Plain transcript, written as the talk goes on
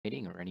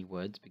anything or any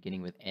words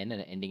beginning with N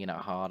and ending in a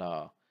hard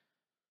R?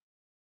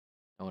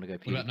 I want to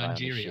go What about PewDiePie on this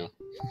Nigeria? shit.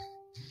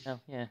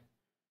 Hell yeah.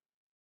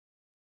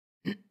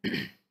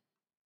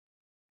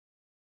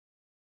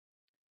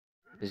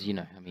 Because, you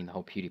know, I mean, the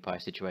whole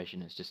PewDiePie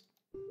situation is just...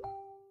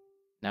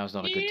 Now is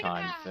not a good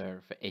time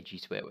for edgy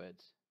swear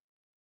words.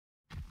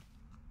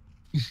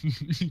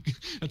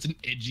 That's an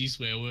edgy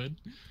swear word.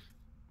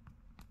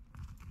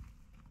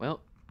 Well,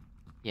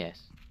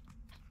 yes.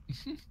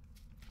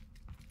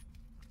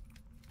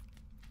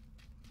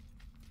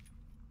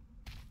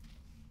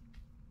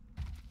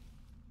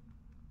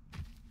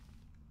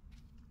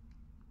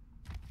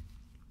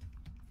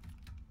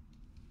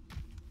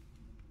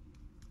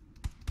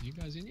 You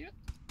guys in yet?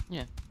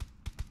 Yeah.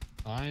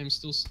 I am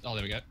still... Oh,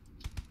 there we go.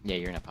 Yeah,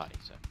 you're in a party,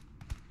 so...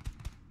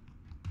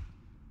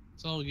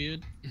 It's all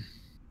good.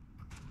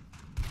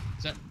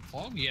 Is that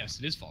fog? Yes,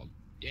 it is fog.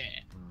 Yeah.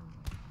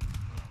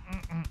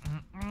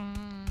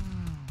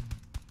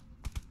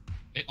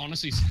 It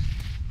honestly,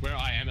 where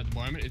I am at the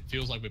moment, it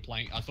feels like we're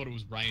playing... I thought it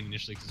was rain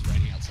initially because it's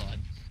raining outside.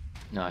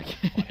 No,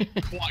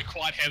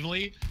 quite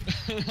heavily.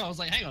 I was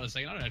like, hang on a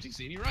second, I don't actually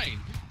see any rain.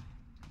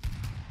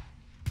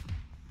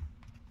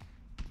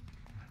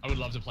 I would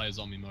love to play a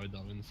zombie mode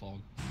though in the fog.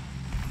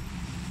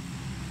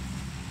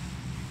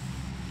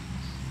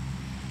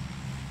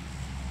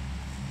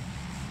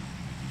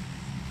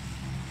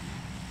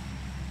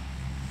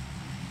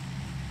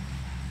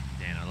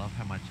 Dan, I love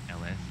how much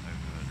LS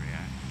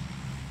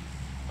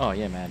overreacts. Oh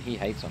yeah, man, he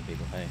hates on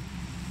people, hey.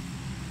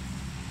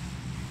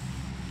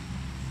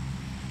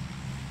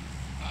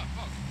 Ah,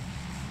 fuck.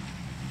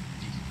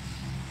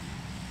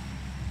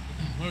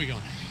 Where are we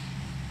going?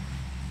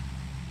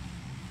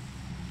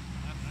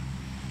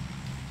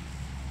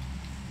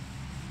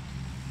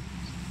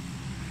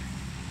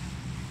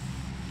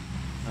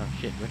 Oh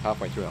shit, we're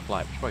halfway through our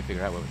flight. We should probably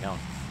figure out where we're going.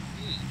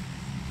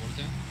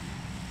 Watertown?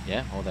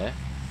 Yeah, all there.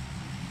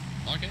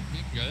 Okay,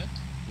 yeah, can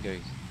go there.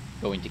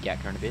 Go into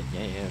Gatka in a bit.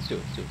 Yeah, let's do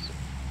it, let's do it.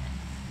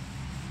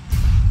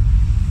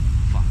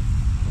 Fuck.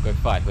 We'll go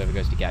fight whoever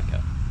goes to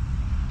Gatka.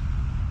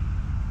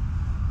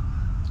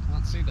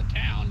 Can't see the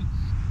town.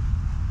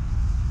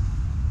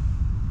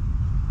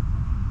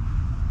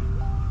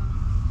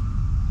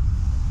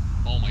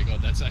 Oh my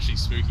god, that's actually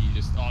spooky.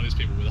 Just there's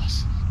people with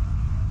us.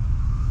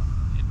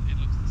 It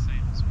looks the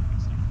same as what we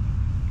saw.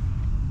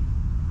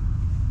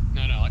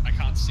 No, I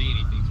can't see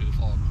anything through the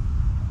fog.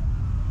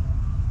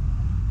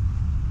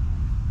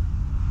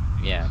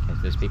 Yeah, okay,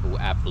 so there's people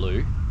at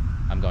blue.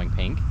 I'm going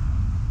pink.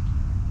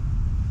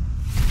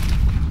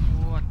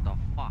 What the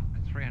fuck?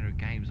 300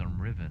 games on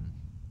Riven.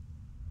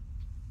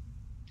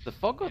 The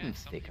fog gotten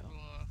thicker.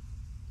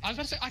 I was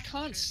about to say, I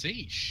can't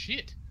see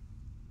shit.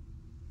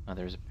 Oh,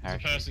 there's a There's a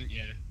parachute. person,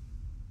 yeah.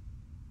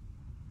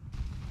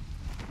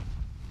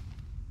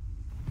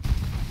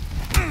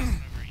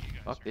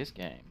 Fuck this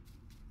game.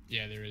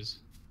 Yeah, there is.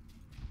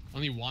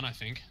 Only one, I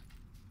think.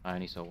 I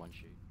only saw one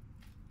shoot.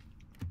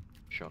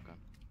 Shotgun.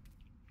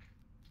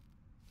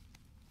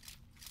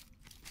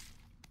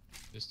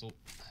 Pistol.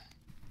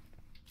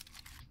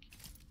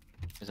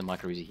 There's a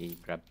micro Uzi here, you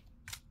can grab.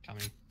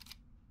 Coming.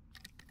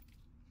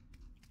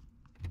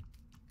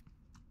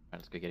 Alright,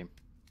 let's go get him.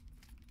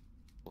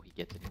 Before he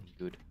gets anything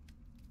good.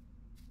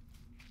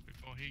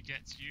 Before he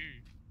gets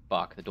you.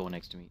 Fuck, the doors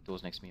next to me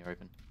are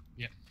open.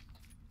 Yep.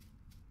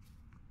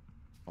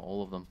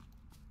 All of them.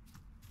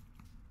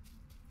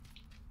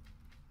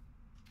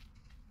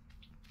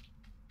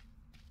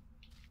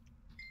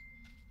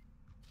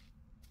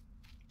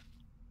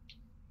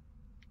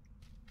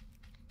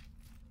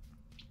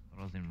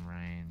 I was in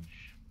range.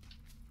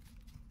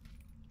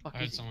 Fuck I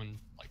heard is he? someone,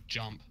 like,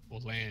 jump or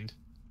land.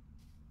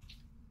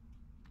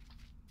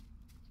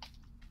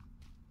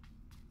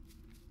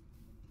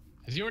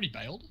 Has he already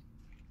bailed?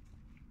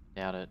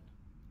 Doubt it.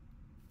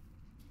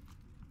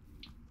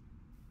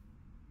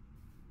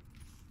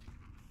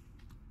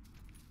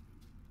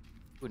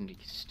 Wouldn't he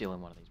still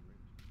in one of these rooms?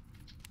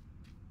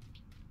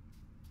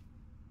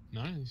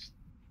 No, he's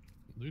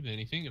looted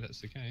anything if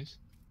that's the case.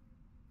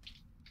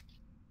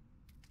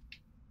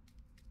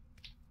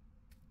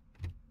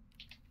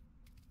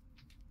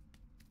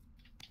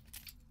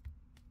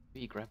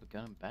 He grabbed a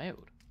gun and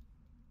bailed.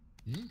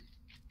 Hmm.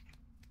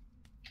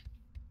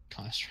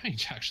 Kind of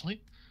strange,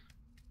 actually.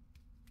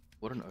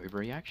 What an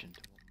overreaction to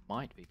what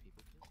might be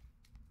people killed.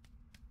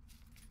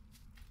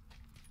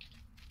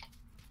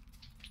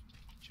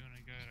 Do you want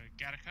to go to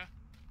Gattaca?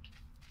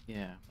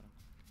 Yeah, but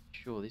I'm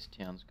sure this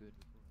town's good.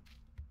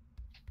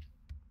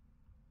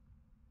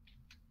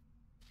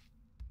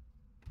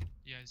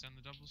 Yeah, he's on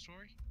the double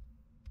story.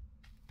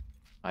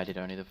 I did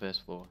only the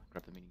first floor.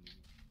 Grabbed the mini Uzi.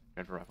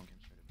 Grabbed a rifle and came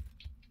straight over.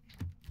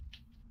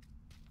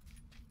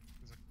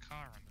 There's a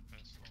car on the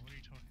first floor. What are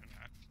you talking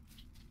about?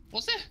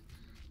 What's that?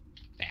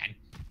 Man.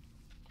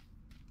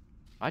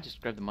 I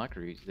just grabbed the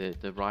micro Uzi,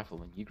 the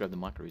rifle, and you grabbed the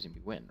micro Uzi and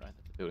we went, right?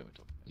 That's the building we're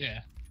talking about.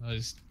 Yeah. I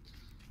was...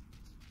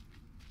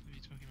 Are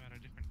you talking about a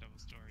different double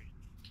story?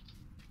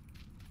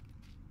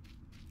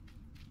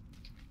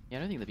 Yeah,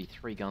 I don't think there'd be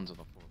 3 guns on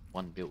the floor of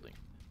one building.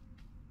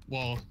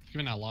 Well,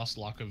 given our last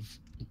luck of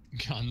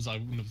guns, I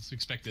wouldn't have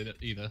expected it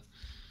either.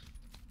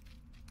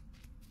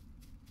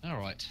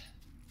 Alright.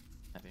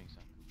 That being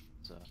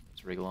so,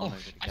 let's wriggle on Oh, over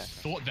to I Gakko.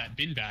 thought that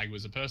bin bag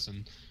was a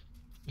person.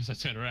 As I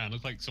turned around, it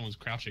looked like someone's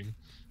crouching.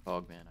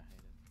 Fog, man, I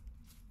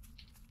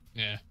hate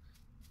it. Yeah.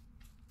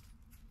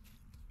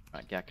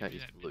 Right, Gakko Maybe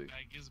is that blue. big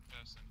bag is a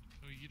person.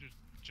 Who are you to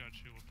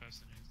judge who a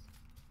person is?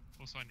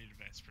 Also, I need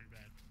a vest pretty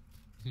bad.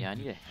 Yeah, I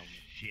need a helmet.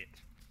 Shit.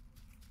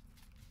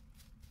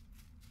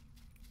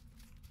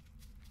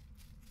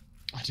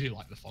 I do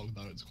like the fog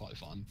though, it's quite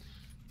fun.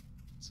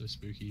 It's so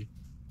spooky.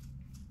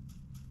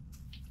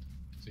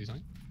 See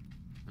something?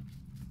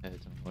 Heard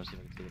something. I want to see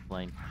if I can see the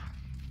plane.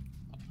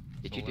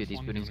 Did So you do left these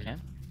one, buildings, here we go.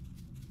 Cam?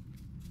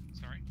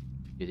 Sorry?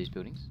 Do these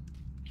buildings?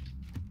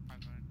 I've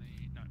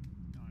only... No.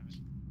 No, I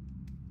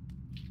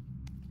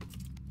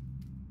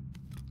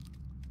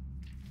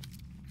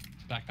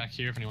haven't. Backpack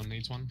here if anyone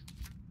needs one.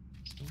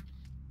 Still.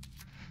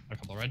 A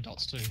couple of red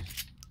dots too.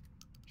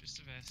 Just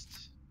a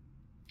vest.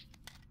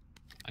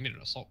 I need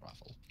an assault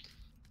rifle.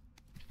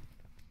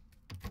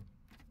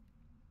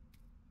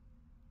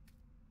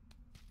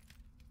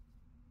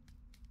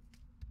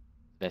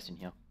 Vest in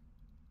here.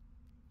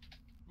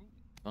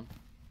 On.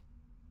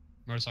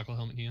 Motorcycle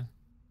helmet here.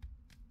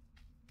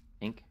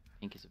 Pink.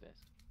 Pink is a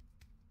vest.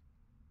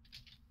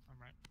 I'm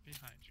right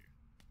behind you.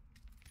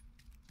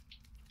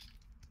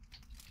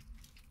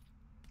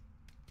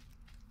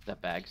 Is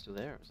that bag still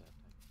there, or is that?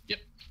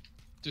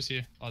 Just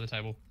here, by the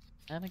table.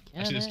 And a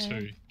Actually, there's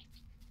cannon. 2.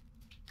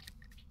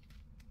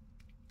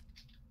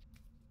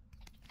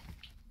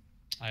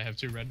 I have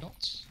 2 red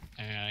dots.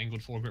 Angled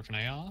foregrip for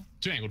an AR.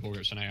 2 angled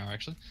foregrips for an AR,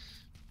 actually.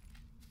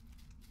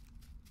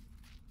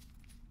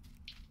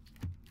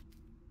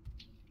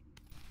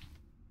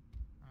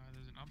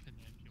 There's an ump in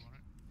there if you want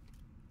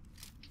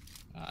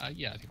it.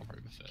 Yeah, I think I'll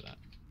probably prefer that.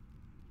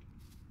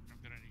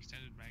 I've got an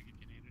extended mag if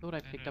you need it. Thought I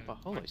and picked up a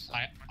holo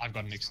sight. I've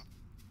got an micro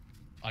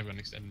I've got an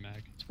extended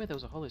mag. I swear there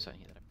was a holo sight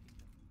here that I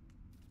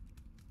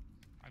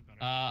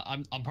picked up. I've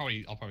got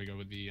it. I'll probably go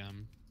with the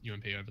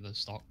UMP over the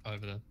stock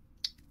over the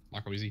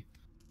micro easy.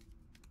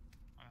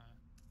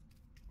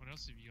 What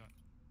else have you got?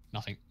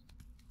 Nothing.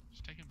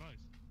 Just take them both.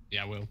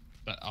 Yeah, I will,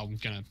 but I'm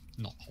gonna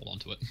not hold on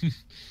to it.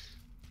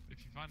 If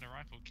you find a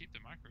rifle, keep the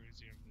micro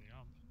Uzi over the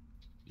ump.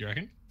 You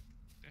reckon?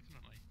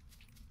 Definitely.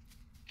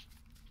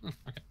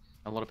 Okay.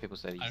 A lot of people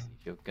say that I- if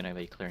you're going to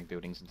be clearing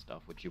buildings and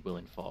stuff, which you will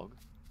in fog,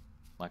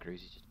 micro Uzi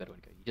is just a better way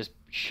to go. You just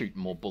shoot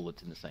more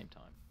bullets in the same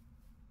time.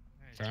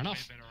 Yeah, it's Fair way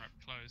enough. better up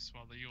close,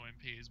 while the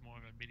UMP is more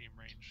of a medium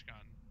range gun.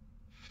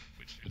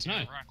 Which Good to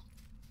know.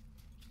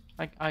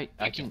 Right. I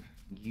Thank you. can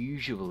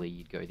usually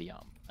you'd go the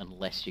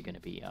unless you're going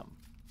to be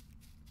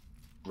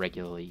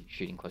regularly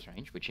shooting close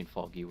range, which in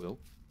fog you will.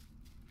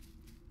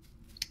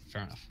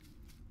 Fair enough.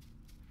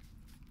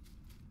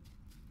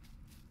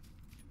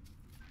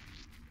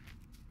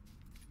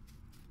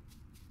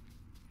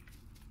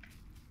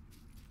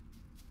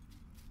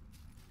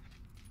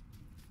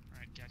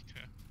 Alright,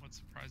 Gatka, what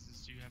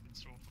surprises do you have in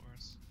store for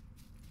us?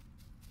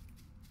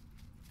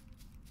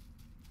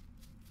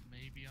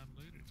 Maybe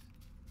unlooted.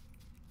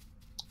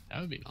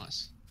 That would be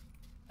nice.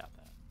 About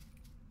that.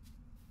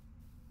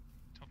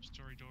 Top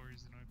story door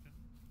isn't open.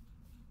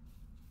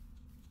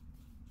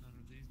 None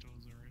of these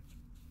doors are open.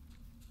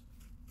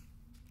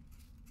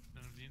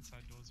 None of the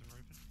inside doors are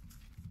open.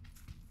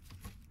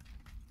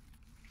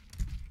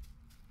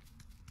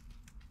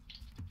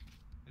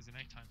 There's an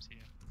 8 times here.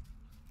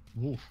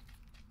 Woof.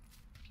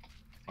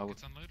 I I think would-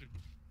 it's unloaded.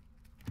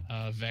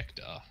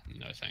 Vector.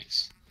 No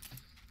thanks.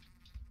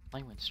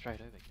 Plane went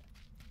straight over again.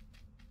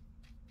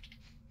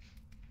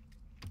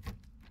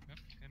 Yep,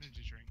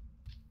 energy drink.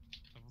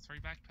 Level 3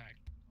 backpack.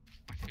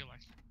 I feel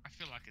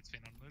like it's been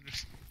unloaded.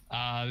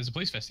 There's a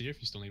police vest here if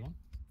you still need one.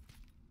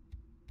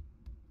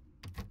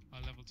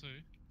 Level 2.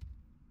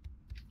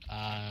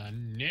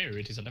 No,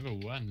 it is a level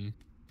 1.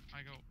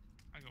 I got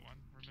one.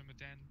 Remember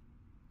Dan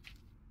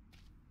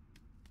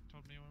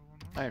told me what one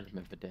was? I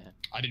remember that.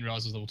 I didn't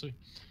realize it was level 2. It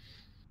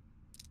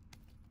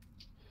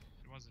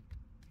wasn't.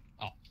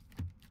 Oh.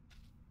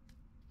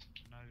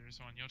 No, there's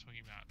one you're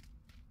talking about.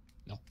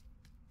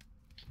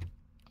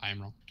 I am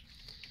wrong.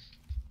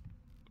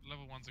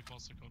 Level 1s are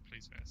also called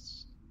police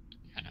vests.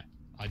 I know.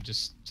 I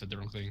just said the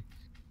wrong thing.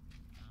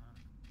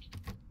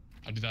 Uh,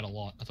 I do that a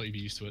lot. I thought you'd be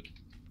used to it.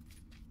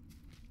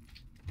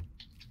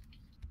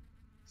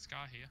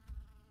 Scar here.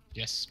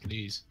 Yes,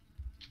 please.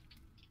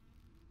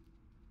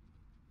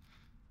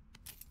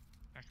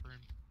 Back room.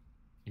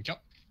 Thank you.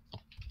 Oh,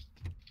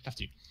 left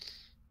you.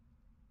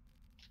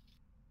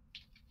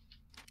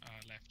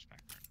 Left back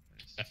room.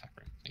 Please. Left back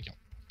room. Thank you.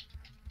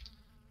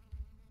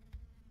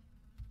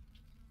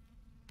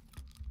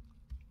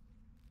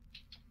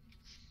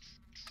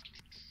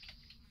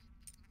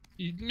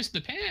 You missed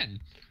the pan.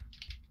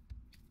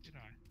 Did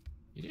I?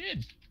 You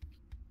did.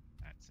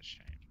 That's a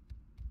shame.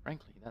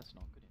 Frankly, that's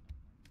not good enough.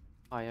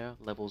 Higher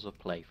levels of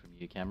play from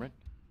you, Cameron.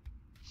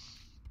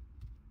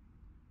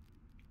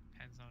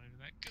 Hand's not even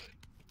that good.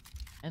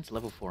 And it's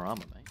level 4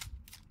 armor, mate.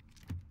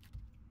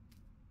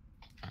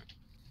 Alright.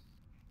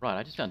 Right,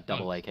 I just found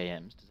double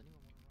AKMs. Does anyone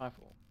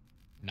rifle.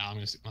 Nah, I'm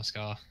gonna stick my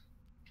scar.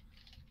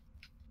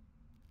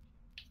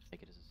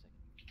 Take it as a second.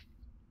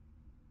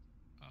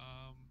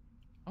 Um,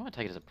 I want to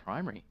take it as a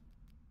primary.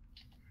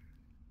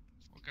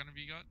 what gun have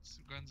you got?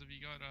 Some guns have you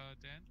got,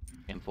 Dan?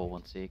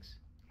 M416.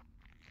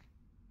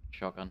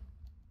 Shotgun.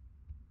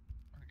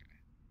 Okay.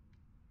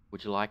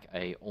 Would you like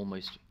a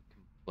almost,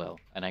 well,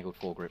 an angled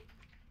foregrip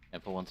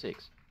M416?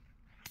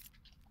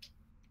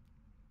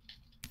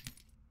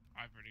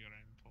 I've already got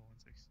an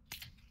M416.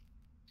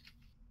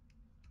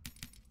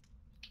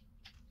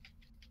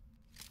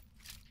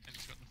 And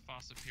it's got the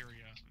far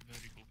superior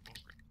vertical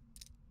foregrip.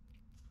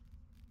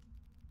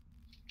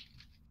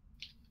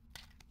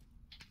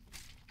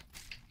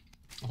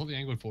 I thought the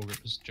angled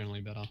foregrip was generally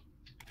better.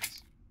 It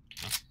is.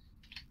 Oh.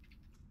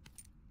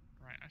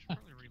 Right, I should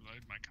probably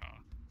reload my car.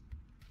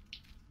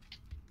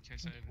 In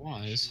case I ever need to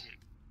Wise. shoot it.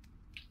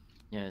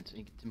 Yeah, it's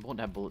important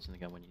to have bullets in the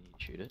gun when you need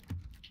to shoot it.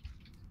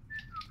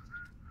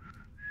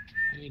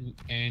 I need an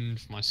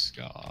end for my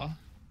scar.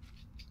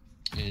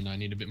 And I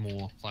need a bit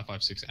more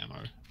 5.56 ammo.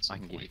 at some I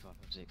can give you point.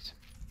 5.56.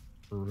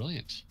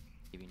 Brilliant.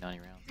 Give you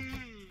 90 rounds.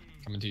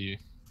 Coming to you.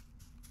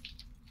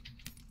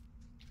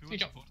 Who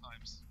Pick wants up. 4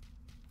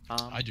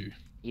 times? I do.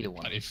 Either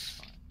one. But of them if- is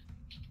fine.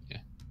 yeah.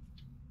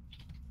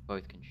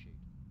 Both can shoot.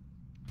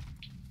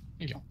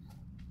 There you go.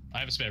 I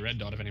have a spare red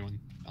dot if anyone...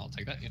 I'll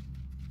take that, yeah.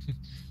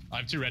 I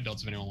have 2 red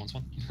dots if anyone wants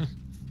one.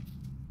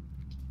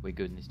 We're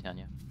good in this town,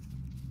 yeah?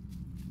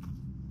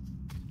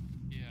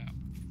 Yeah.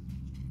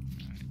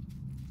 Alright.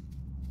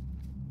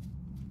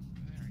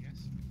 There, I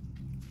guess.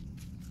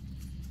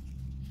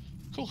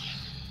 Cool.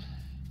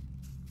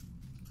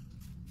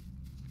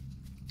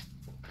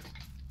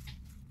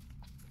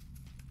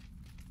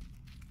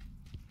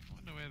 I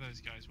wonder where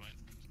those guys went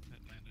that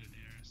landed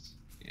near us.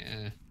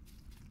 Yeah.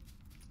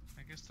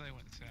 I guess they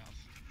went south.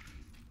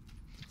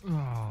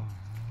 Oh.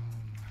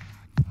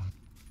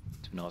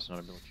 No, it's not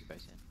a military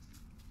base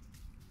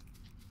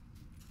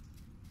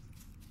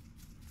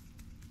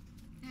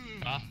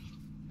in. Ah.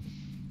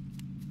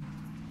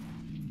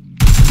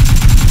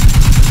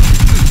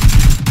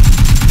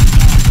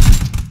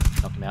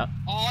 Knocked him out.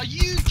 Are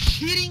you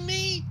kidding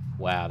me?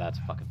 Wow, that's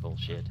fucking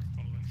bullshit.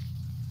 Following.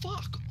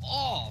 Fuck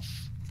off.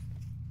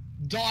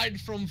 Died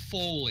from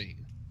falling.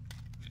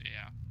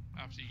 Yeah.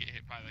 After you get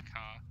hit by the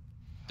car.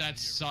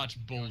 That's You're- such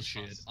you're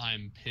bullshit. fast.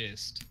 I'm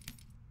pissed.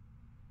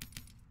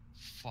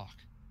 Fuck.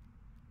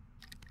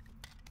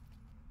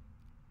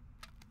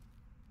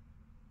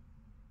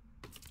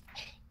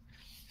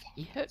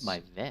 He hurt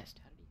my vest.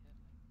 How did he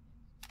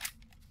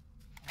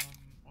hurt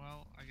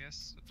Well, I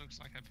guess it looks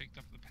like I picked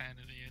up the pan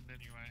in the end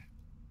anyway.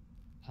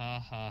 Ha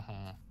ha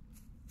ha.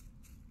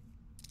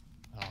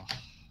 Oh.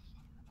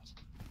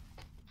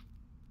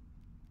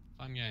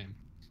 Fun game.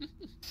 my...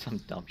 Some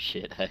dumb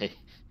shit, hey?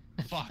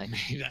 Fuck Like-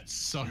 me, that's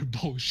so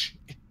bullshit.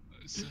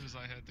 As soon as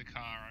I heard the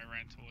car, I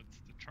ran towards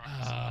the truck so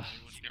Ah.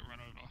 I wouldn't get run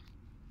over.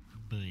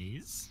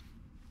 Boys.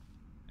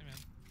 Hey man,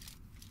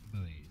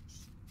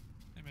 Boys.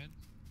 hey man.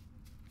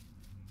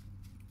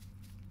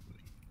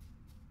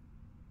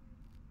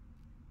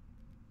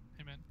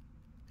 Hey man.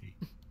 Hey.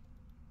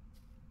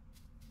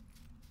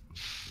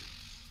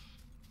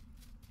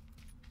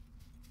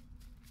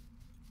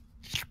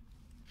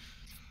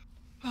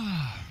 What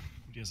are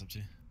you guys up to?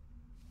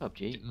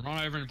 PUBG. Getting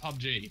run over in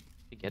PUBG.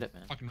 Forget it,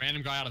 man. Fucking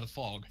random guy out of the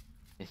fog.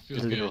 It's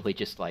feels good. literally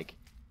just like...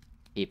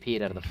 He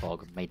appeared out of the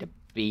fog, made a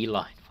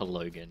beeline for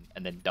Logan,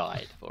 and then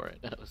died for it.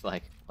 And it was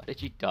like, why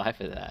did you die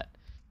for that?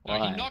 No,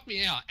 Why? he knocked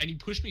me out and he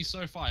pushed me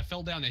so far I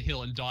fell down the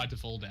hill and died to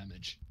fall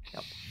damage.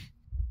 Yep.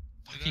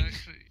 It Fucking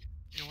actually,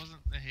 it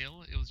wasn't the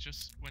hill. It was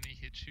just when he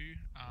hit you.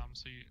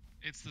 So you,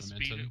 it's the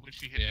speed Momentum. at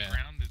which you hit Yeah. the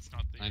ground. It's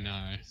not the I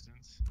know.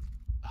 distance.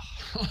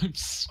 I'm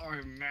so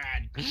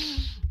mad.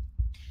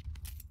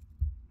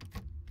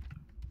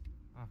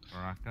 Fuck,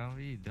 Rocco, what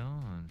are you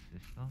doing,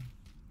 sister?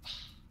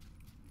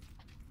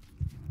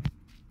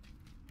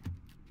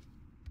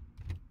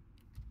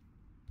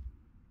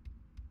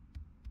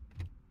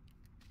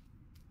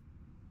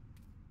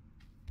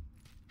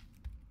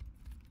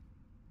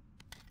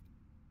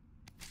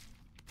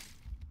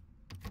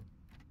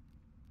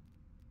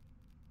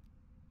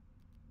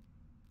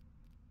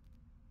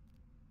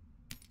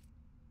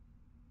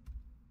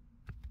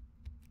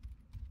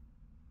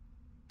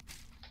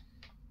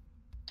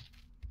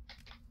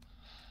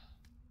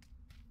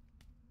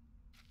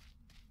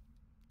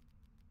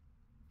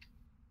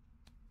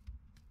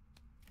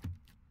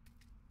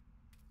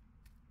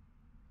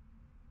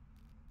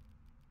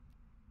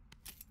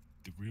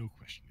 The real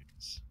question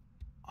is,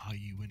 are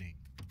you winning?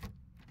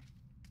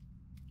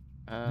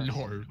 No.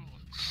 Cool. I wouldn't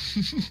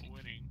call it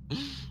winning.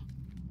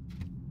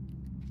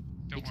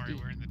 Don't worry, 60.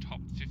 we're in the top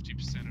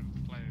 50%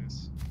 of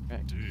players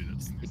Correct. Dude,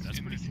 that's in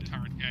pretty this good.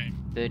 current game.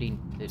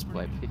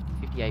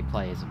 58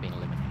 players have been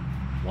eliminated.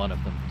 One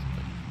of them was Logan.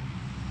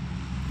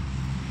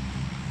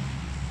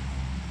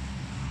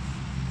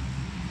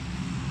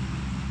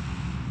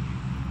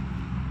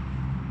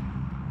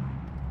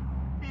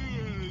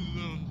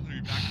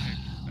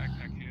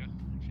 Backpack here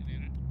if you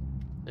need it.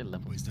 They're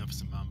level. Boys down for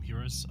some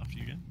heroes after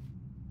you again?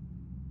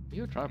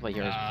 You were trying to play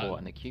Heroes before,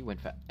 and the queue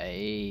went for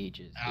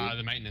ages. Dude.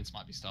 The maintenance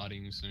might be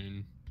starting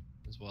soon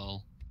as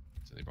well.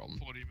 That's the only problem.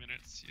 40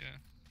 minutes, yeah.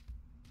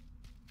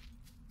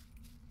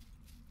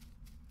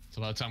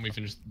 So by the time we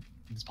finish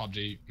this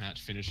PUBG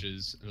match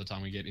finishes, and by the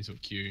time we get into a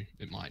queue,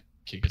 it might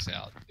kick us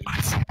out.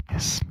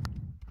 Yes.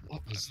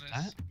 What was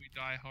Unless that? we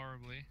die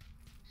horribly.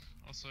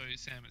 Also,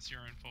 Sam, it's your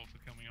own fault for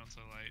coming on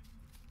so late.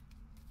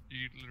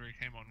 You literally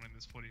came on when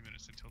there's 40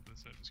 minutes until the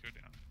servers go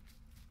down.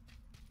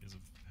 Because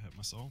I've hurt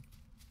my soul.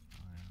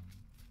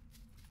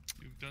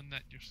 You've done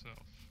that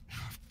yourself.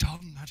 I've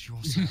done that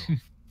yourself.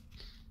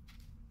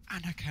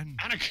 Anakin.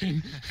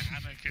 Anakin!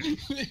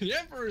 Anakin. The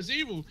Emperor is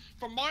evil!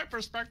 From my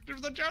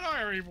perspective, the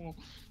Jedi are evil!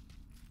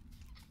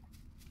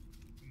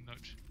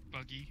 Note.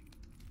 Buggy.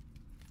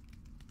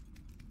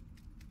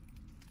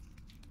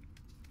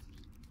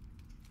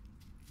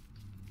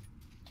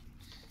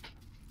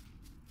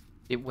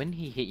 When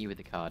he hit you with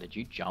the car, did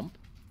you jump?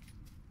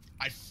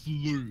 I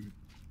flew.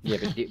 Yeah,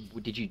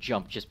 but did you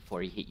jump just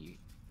before he hit you?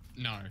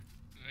 No.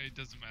 It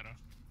doesn't matter.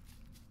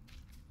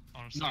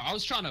 Honestly. No, I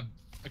was trying to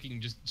fucking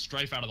just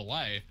strafe out of the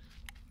way.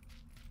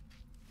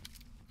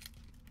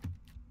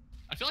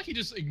 I feel like he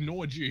just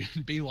ignored you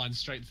and beeline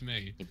straight for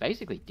me. He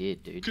basically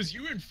did, dude. Because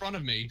you were in front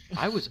of me.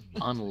 I was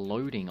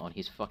unloading on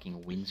his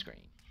fucking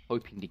windscreen,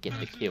 hoping to get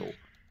the kill.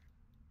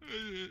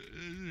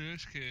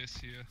 SKS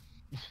here.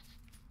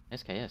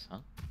 SKS, huh?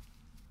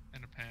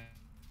 And a pan.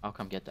 I'll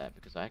come get that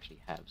because I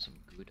actually have some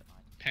good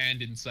items. Pan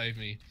didn't save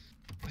me.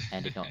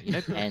 And it not, you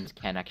know, pans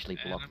can actually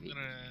And block I'm the.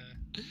 gonna...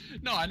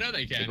 No, I know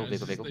they can. Biggle,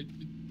 it's biggle, just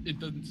it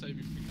doesn't save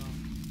me from the car.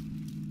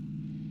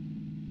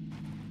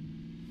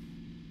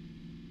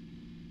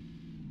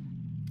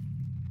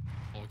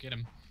 Oh, get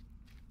him.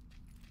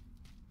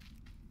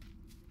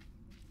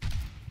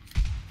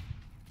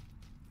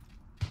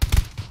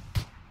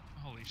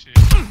 Holy shit.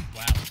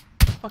 Wow.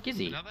 The fuck is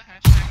he? Another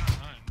hashtag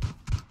unknown.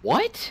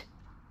 What?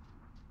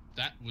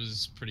 That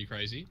was pretty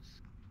crazy.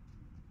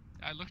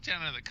 I looked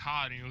down at the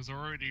car and he was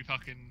already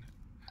fucking...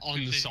 On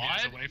the 15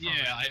 meters side? away from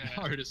Yeah, it,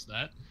 I noticed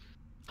that.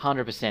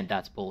 100%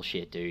 that's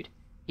bullshit, dude.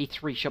 He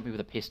 3-shot me with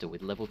a pistol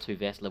with level 2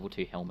 vest, level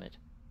 2 helmet.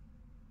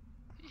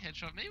 He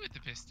headshot me with the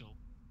pistol.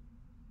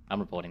 I'm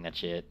reporting that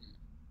shit.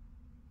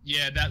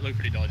 Yeah, that looked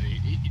pretty dodgy.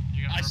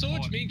 You're gonna I saw what you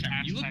report mean,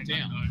 Cam. You looked hashtag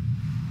down. unknown.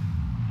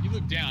 You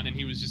looked down and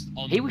he was just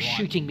on He the was right.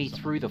 shooting me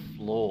through the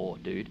floor,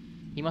 dude.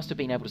 He must have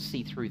been able to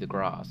see through the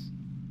grass.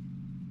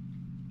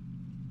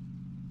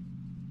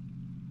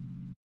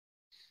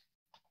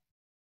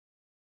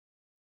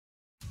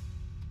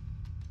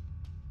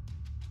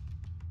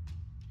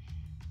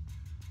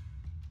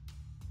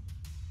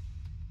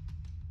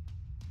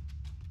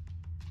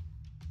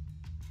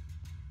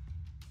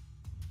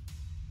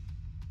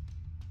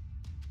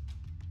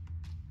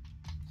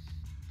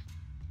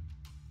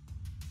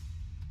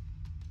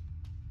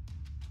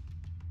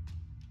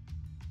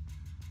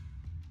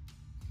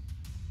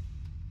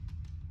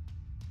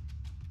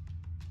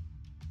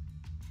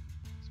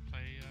 Let's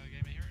play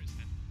Game of Heroes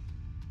then.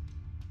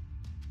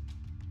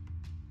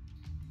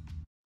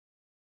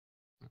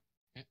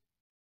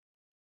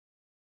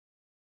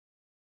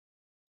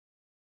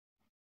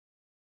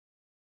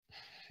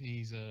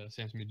 He's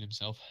Sam's muted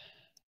himself.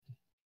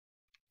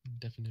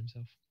 Deafened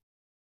himself.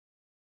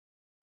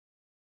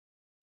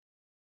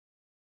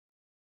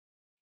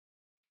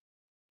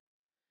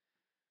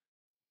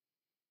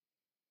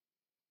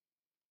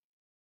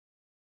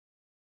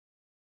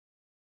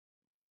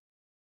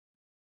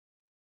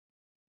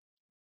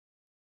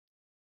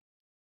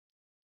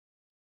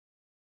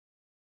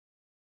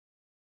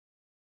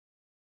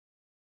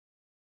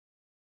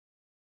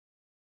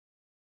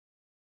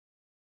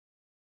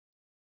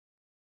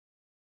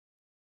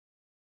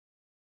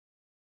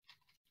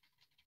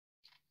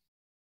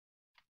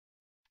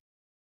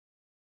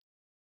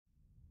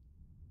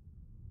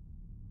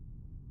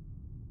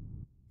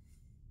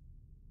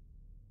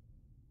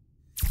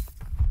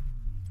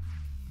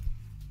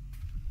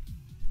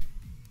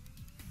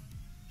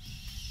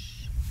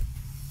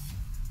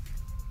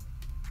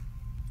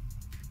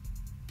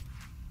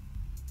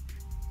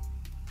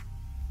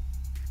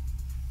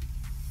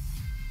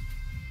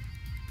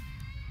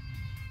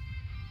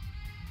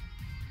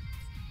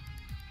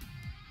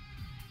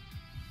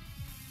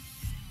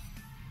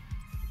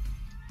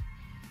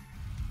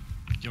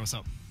 Yo, what's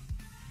up?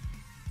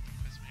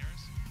 Play some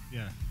Heroes?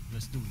 Yeah,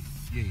 let's do it.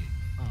 Yeah.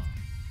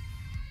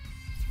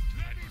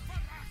 Ready for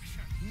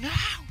action! Now!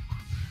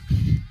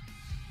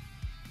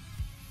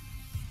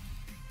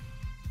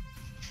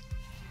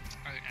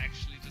 I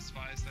actually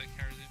despise that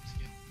Karadim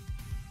skin.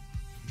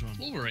 John.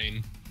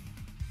 Wolverine.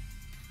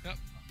 Yep,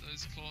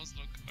 those claws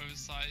look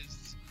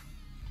oversized.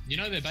 You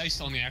know they're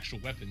based on the actual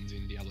weapons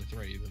in Diablo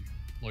 3, the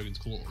Logan's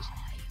claws.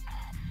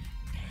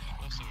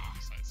 Also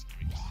oversized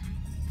gimmicks.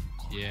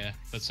 Yeah,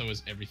 but so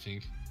is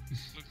everything.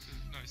 Look,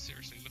 no,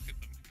 seriously, look at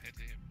them compared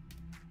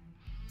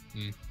to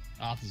him.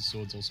 Arthur's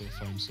sword's also a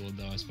foam sword,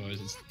 though, I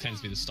suppose. It tends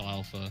to be the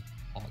style for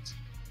odds.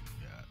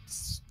 Yeah,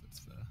 that's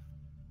fair.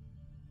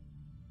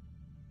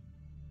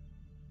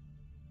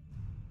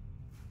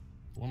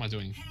 What am I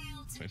doing?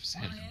 Wait for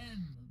Sam.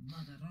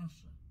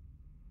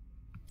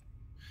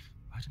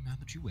 I demand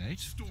that you wait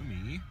for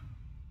me.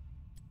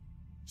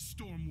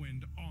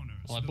 Stormwind honors.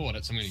 Well, I the bought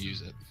it, so I'm going to servant.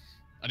 use it.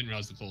 I didn't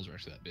realize the claws were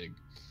actually that big.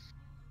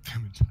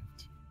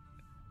 Vermintide.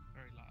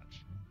 Very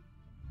large.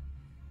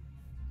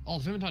 Oh,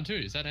 Vermintide 2,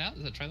 is that out?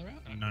 Is that trailer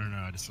out? No.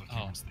 I just saw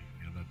Cameron's Oh.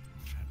 thing in the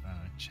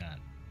other chat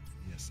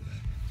yesterday.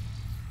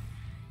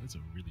 That's a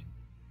really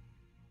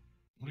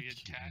what a Weird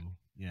cute cat. little-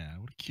 yeah,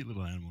 what a cute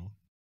little animal.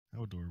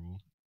 How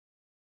adorable.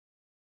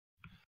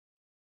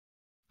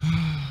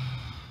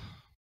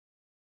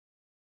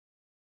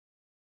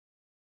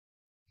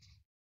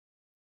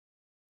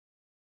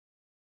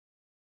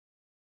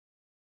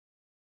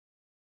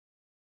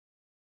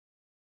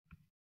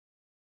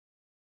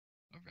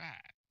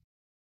 Alright.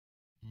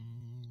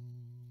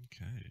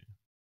 Okay.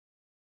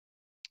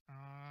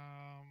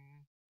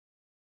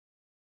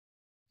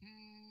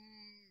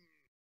 Hmm.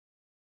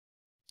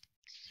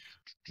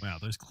 Wow,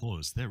 those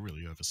claws, they're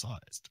really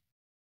oversized.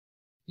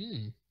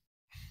 Hmm.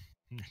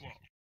 Well,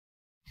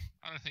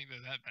 I don't think they're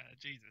that bad.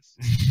 Jesus.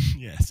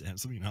 Yeah,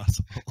 Sam's being an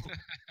asshole.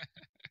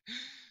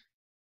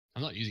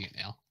 I'm not using it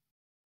now.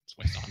 It's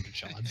waste 100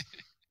 shards.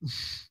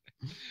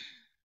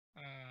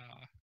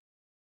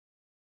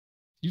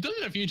 You've done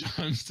it a few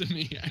times to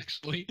me,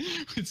 actually,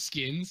 with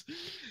skins.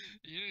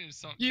 You need to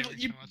stop You, caring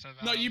you, so much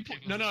about no, other you,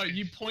 people's no, no,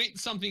 you skins. point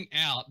something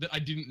out that I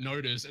didn't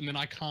notice, and then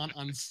I can't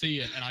unsee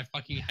it, and I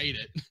fucking hate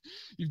it.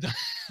 You've done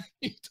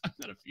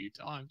that a few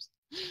times.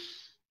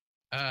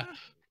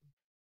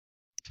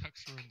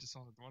 Tuck's ruined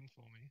Dishonored 1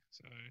 for me,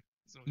 so...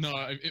 it's always No,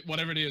 fun.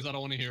 whatever it is, I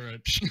don't want to hear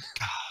it.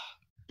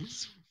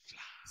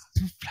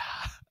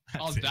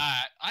 Oh, That's it.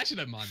 that. I actually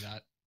don't mind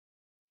that.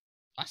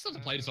 I still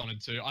have to play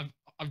Dishonored 2.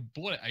 I've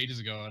bought it ages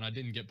ago, and I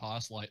didn't get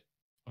past, like...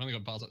 I only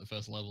got past, like, the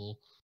first level.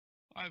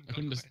 I've I got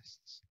couldn't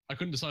quests. I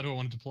couldn't decide who I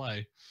wanted to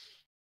play.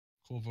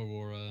 Corvo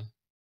or,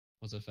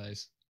 what's her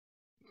face?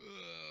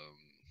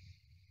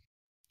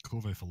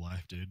 Corvo for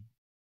life, dude.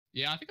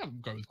 Yeah, I think I'll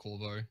go with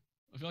Corvo.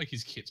 I feel like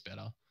his kit's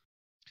better.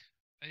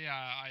 Yeah,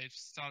 I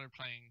started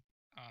playing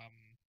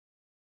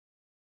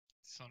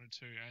Dishonored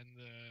 2, and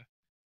the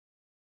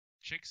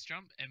chick's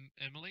jump,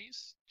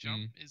 Emily's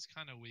jump, is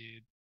kind of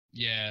weird.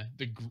 Yeah,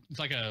 it's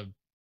like a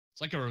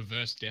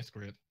reverse death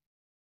grip.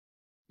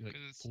 You like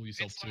 'Cause pull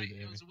yourself it's through like,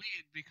 there. it was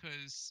weird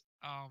because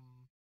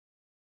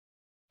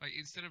like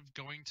instead of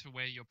going to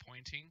where you're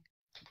pointing,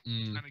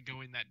 you kind of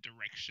go in that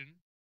direction.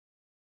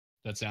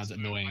 That sounds So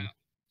annoying I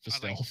for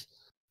like- stealth.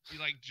 You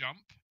like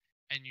jump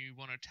and you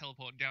want to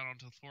teleport down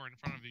onto the floor in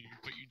front of you,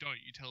 but you don't.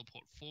 You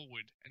teleport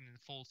forward and then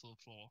fall to the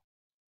floor.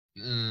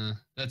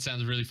 That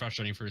sounds really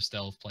frustrating for a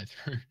stealth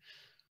playthrough.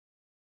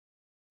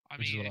 I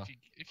Which is mean, what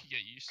if you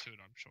get used to it,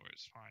 I'm sure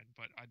it's fine.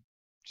 But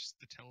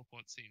the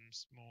teleport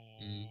seems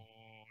more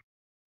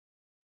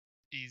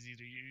easy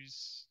to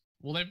use.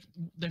 Well,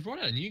 they've brought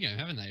out a new game,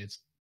 haven't they? It's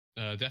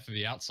Death of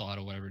the Outside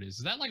or whatever it is.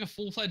 Is that like a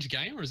full-fledged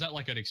game, or is that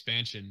like an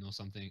expansion or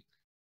something?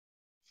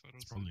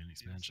 It's probably an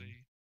expansion. DLC.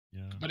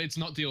 Yeah. But it's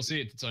not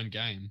DLC; it's its own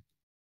game.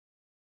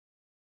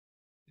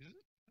 Is it?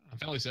 I'm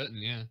fairly certain.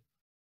 Yeah.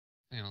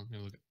 Hang on, let me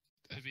look at.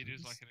 Maybe it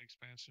is like an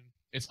expansion.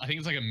 I think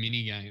it's like a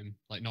mini game,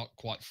 like not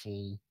quite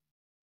full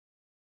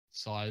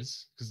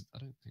size. Because I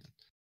don't think.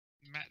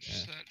 Match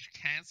search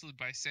cancelled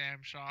by Sam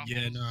Sharp.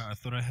 Yeah, no, I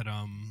thought I had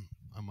I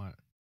might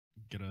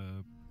get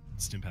a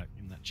stim pack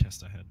in that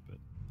chest I had, but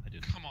I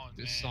didn't. Come on,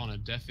 man.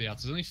 Dishonored, Death of the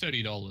Outside. It's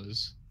only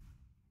 $30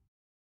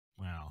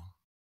 Wow.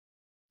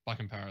 by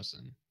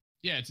comparison.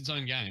 Yeah, it's its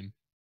own game.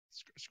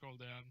 Scroll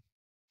down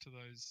to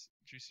those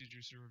juicy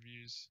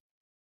reviews.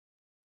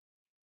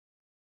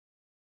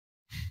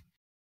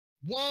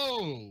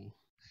 Whoa!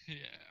 Yeah.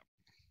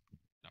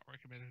 Not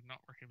recommended, not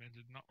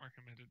recommended, not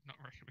recommended, not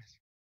recommended.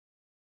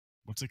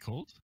 What's it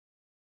called?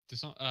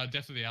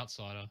 Death of the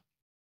Outsider.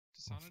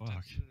 Dishonored fuck. Death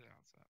of the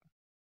Outsider.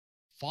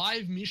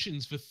 5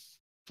 missions for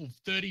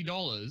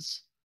 $30.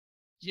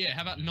 Yeah,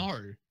 how about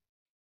no?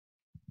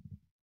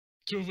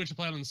 2 of which are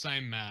played on the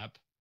same map,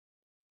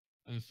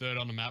 and the third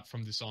on a map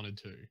from Dishonored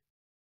 2.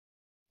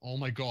 Oh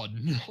my god,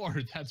 no,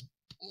 that's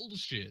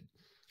bullshit.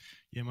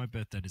 Yeah, my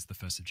bet that is the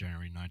 1st of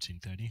January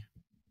 1930.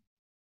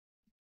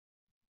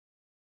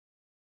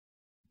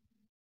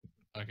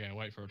 Okay, I'll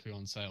wait for it to go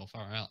on sale.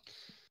 Far out.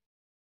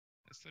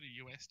 That's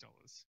 $30 US.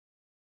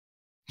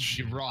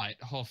 You're right.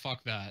 Oh,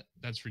 fuck that.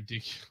 That's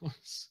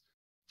ridiculous.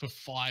 For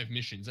 5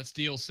 missions. That's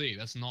DLC.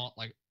 That's not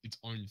like its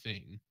own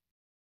thing.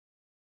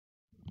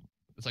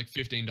 It's like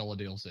 $15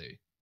 DLC.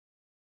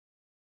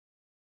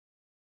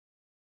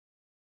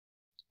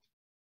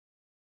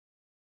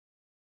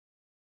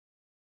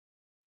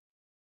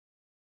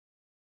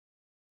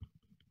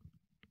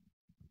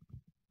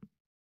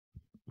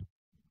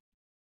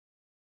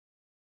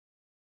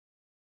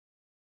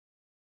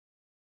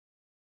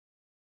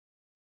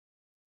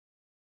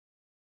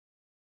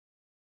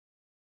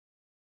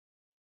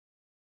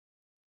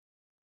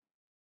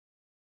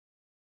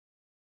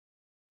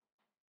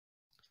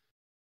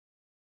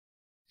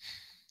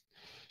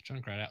 Trying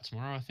to grade out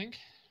tomorrow, I think.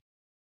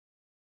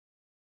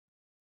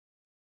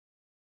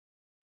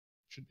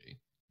 Should be.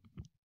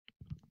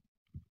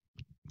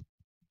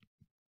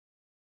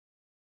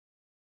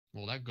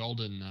 Well, that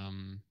golden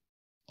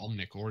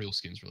Omnic Oriole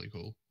skin's really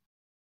cool.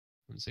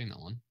 Haven't seen that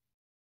one.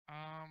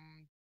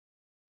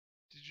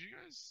 Did you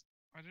guys?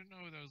 I don't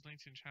know if that was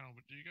linked in channel,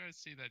 but did you guys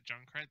see that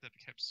Junkrat that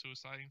kept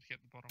suiciding to get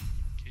the bottom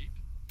keep?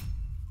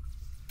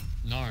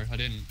 No, I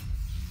didn't.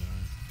 No.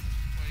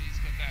 Well, he's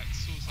got that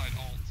suicide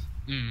alt,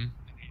 Mm.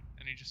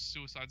 and he just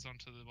suicides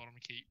onto the bottom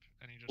keep,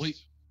 and he just Well,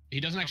 he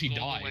doesn't comes actually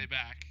all the way die.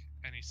 back,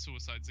 and he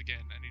suicides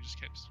again, and he just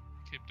kept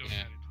doing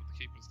Yeah. that until the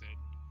keep was dead.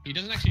 He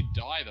doesn't actually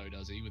die though,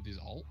 does he? With his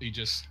ult, he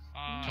just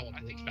I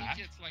teleports think back.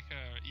 he gets like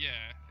a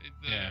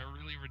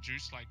really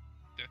reduced like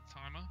death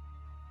timer.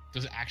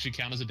 Does it actually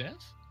count as a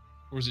death,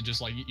 or is it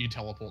just like you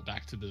teleport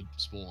back to the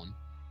spawn?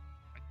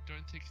 I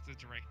don't think it's a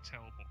direct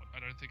teleport. I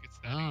don't think it's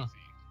that Ah.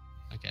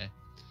 easy. Okay,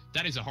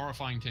 that is a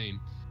horrifying team.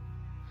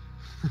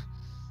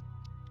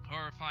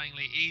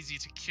 Horrifyingly easy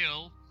to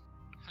kill.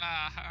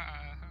 Ha ha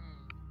ha.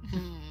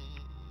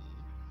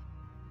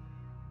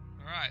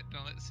 Alright,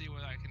 now let's see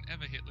whether I can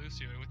ever hit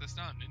Lucio with a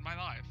stun in my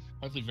life.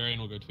 Hopefully, Varian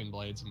will go twin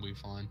blades and we'll be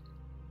fine.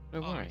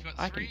 Don't worry, we've got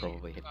I can three,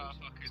 probably hit this.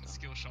 fucking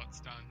skill shot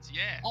stuns.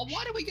 Yeah. Oh,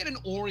 why did we get an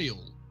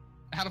Oriole?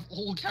 Out of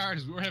all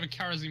characters, we have a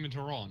Karazim and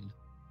Tehran.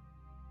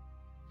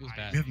 Feels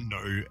bad. We have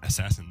no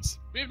assassins.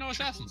 We have no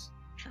assassins.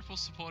 Triple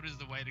support is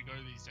the way to go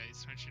these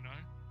days, don't you know?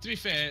 To be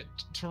fair,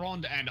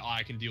 Tehran and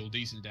I can deal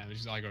decent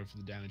damage because I go for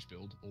the damage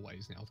build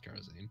always now with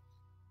Karazim.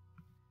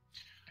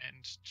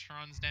 And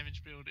Tron's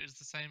damage build is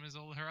the same as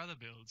all her other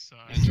builds, so...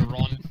 And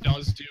Tehran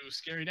does do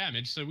scary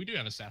damage, so we do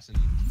have assassin.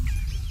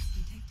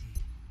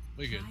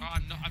 We're good. Oh,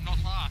 I'm not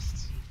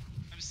last.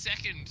 I'm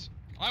second.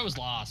 I was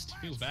last.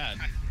 Feels bad.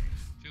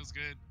 Feels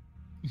good.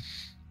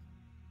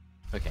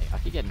 Okay, I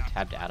keep getting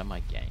tabbed out of my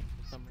game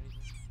for some reason.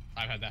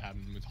 I've had that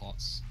happen with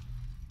HOTS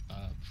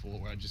before,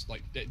 where I just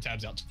like it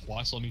tabs out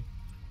twice on me.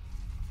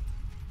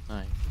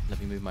 No, let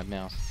me move my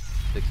mouse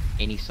to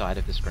any side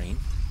of the screen.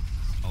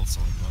 I'll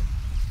solid bot.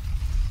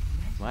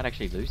 Might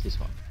actually lose this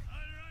one.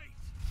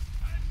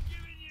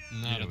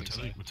 No, I Yeah, don't we're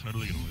think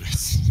totally so. gonna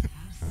lose.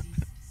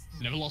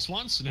 Never lost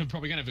once, and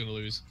probably gonna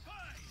lose.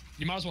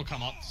 You might as well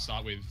come up to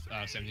start with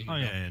 70. Oh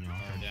yeah, no, Go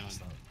I'll down.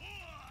 start. Oh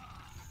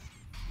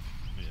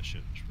yeah,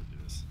 shit, I should probably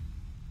do this.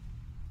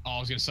 Oh, I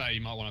was gonna say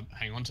you might want to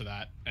hang on to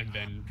that and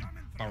then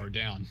burrow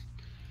down.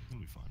 It'll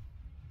be fine.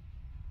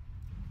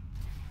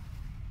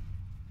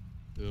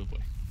 Oh boy.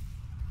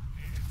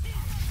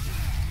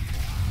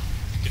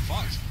 Get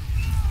fucked.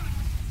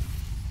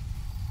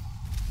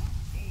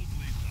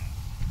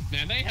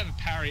 Man, they have a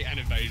parry and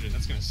evasion.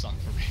 That's gonna suck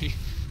for me.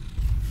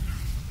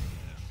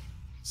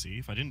 See,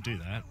 if I didn't do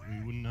that, we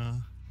wouldn't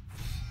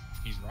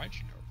He's right,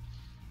 you know.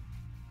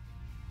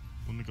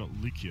 have got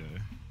Lucio.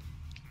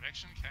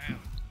 Convection KO.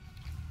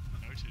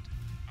 Noted.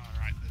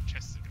 Alright, the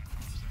chests are gonna come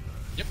up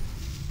soon. Yep.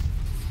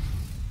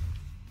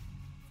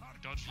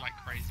 Dodged like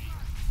crazy.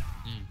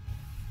 Mm.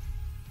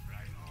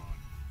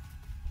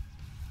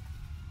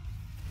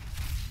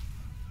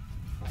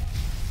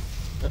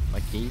 Oh, my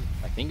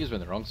fingers were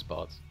in the wrong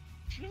spots.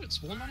 Should have it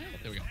spawned on here?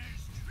 There we go.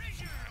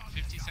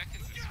 50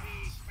 seconds this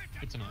week.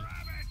 Good to know.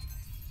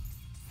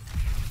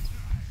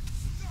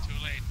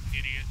 Too late,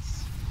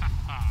 idiots. Ha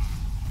ha.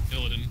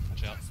 Illidan,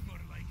 watch out.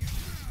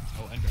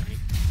 Oh, and Varian.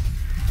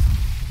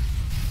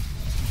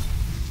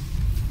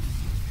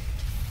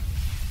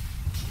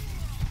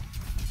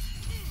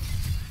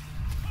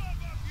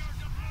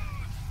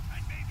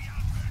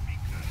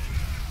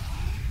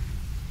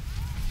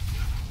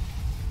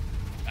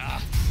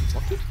 Ah.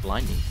 What keeps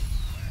blinding?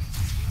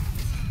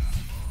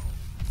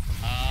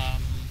 I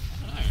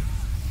don't know.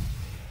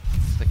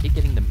 I keep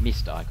getting the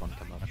mist icon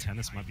come up. Our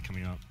tennis might be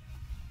coming up.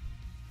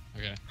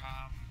 Okay.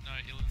 No,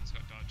 Illidan's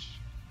got dodge.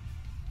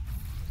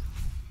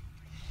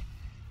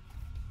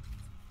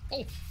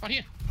 Oh, right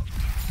here.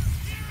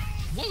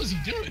 What was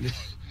he doing?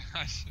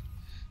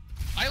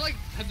 I like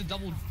had to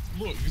double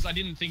look because I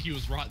didn't think he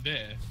was right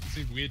there. It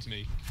seemed weird to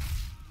me.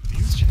 He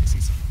was chasing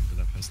someone, but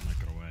that person that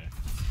got away.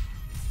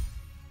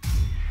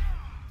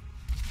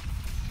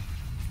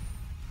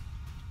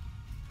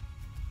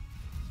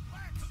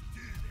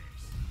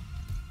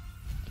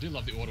 I do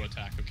love the auto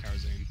attack of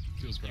Karazim.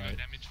 Feels You got great.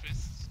 damage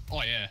fists?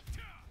 Oh yeah.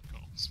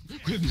 Cool.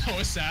 With no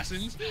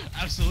assassins?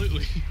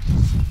 Absolutely.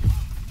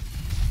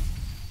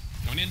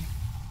 Going in.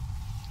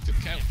 Tip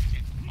the KO.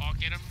 Oh,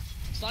 get him.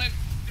 Stun him.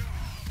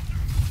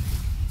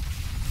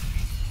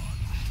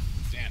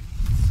 Damn.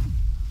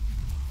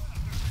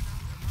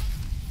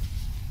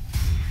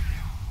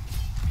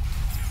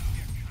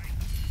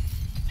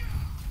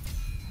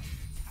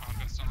 Oh, I've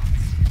got stun on me.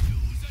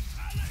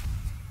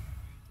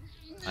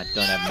 I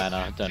don't have mana.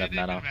 I don't have Didn't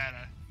mana.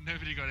 matter.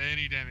 Nobody got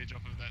any damage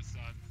off of that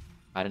stun.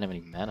 I don't have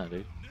any mana,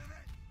 dude.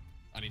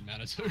 I need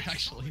mana too,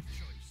 actually. You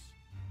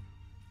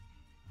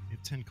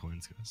have 10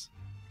 coins, guys.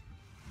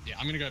 Yeah,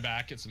 I'm gonna go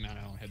back, get some mana,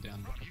 I'll head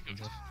down. Oh, you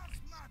got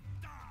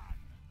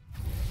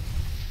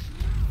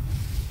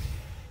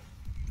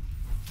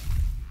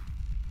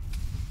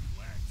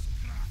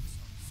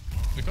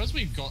Because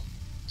we've got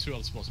two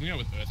other spots, I'm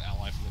gonna go with Earth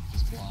Ally for the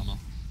physical armor.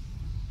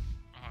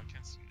 Oh,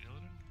 against an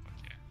Illidan? Fuck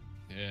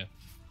yeah. Yeah.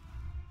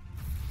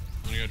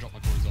 gonna go drop my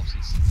coins off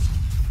since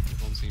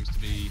everyone seems to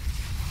be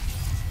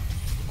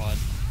occupied.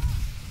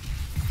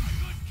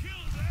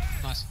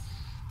 Nice.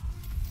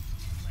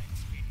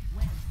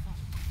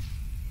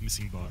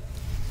 Missing bot.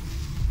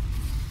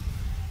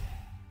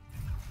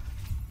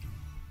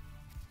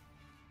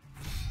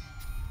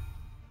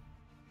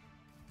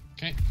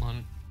 Okay, on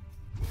it.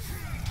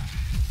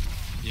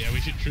 Yeah,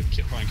 we should try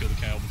and kill the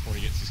Kale before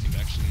he gets his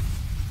convection.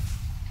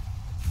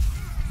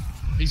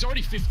 He's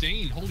already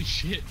 15, holy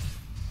shit.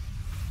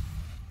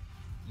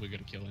 We're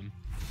gonna kill him.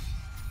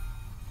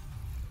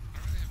 I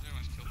don't really have no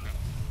much kill power.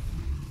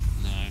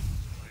 No.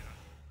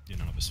 Yeah,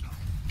 none of us.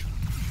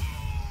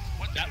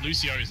 What? That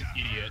Lucio is an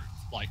idiot.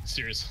 Like,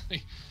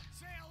 seriously.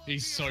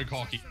 He's so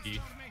cocky. So I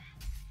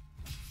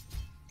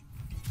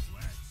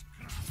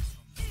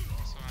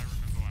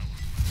remember why I wanted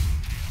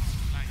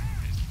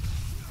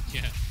to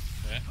Yeah.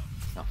 Yeah.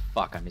 Oh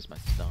fuck, I missed my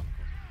stun.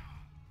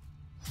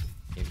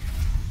 Here we go.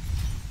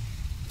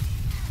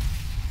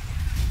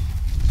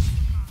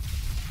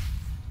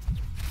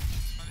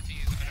 Funny thing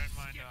is, I don't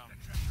mind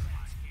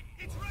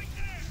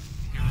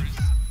heroes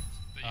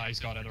that He's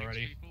got it predict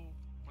already. people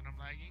when I'm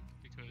lagging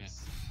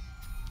because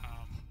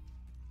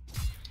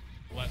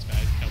Well, that's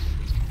bad. Kale's got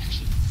his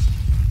convection.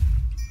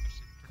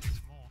 actually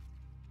predicts more.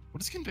 What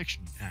does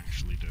convection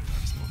actually do?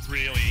 That's not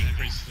Really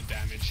increases the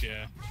damage,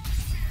 yeah.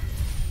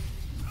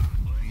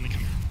 I'm gonna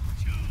come in.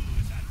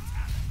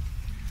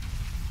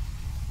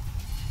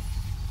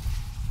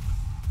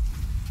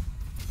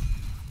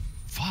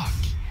 Fuck.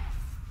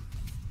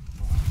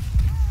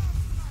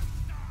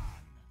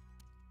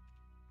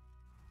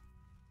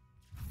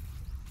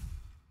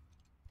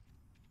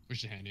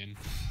 Push your hand in.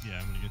 Yeah,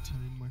 I'm gonna get to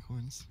my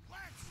coins.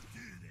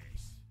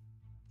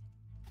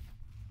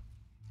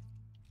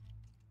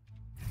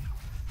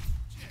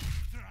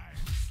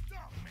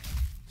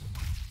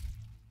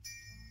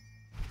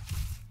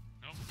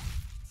 Nope.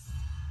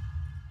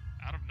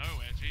 Out of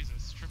nowhere,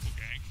 Jesus, triple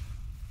gank.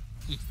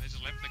 They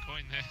just left the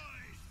coin there.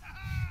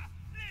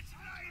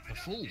 The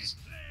fools.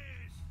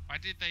 Why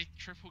did they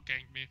triple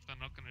gank me if they're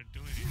not going to do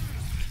anything?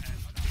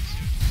 And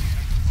Lucio just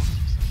attacked the boss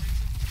for some reason.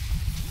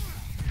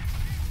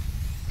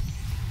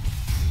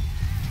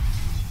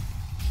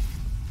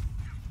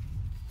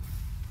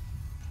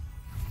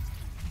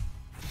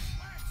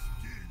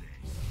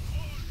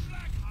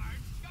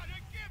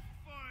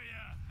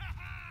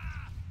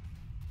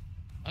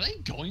 Are they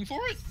going for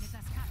it?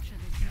 Let us capture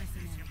this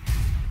mercenary.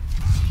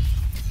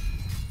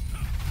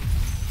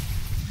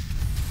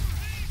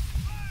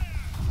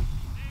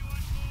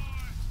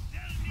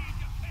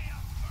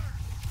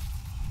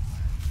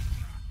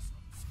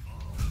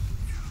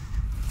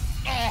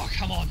 Oh,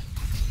 come on.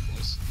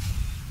 Close.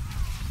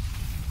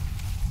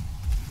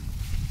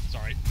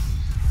 Sorry.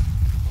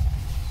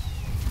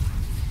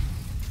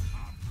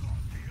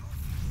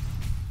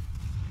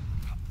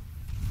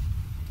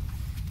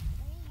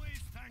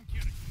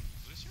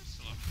 Lucio's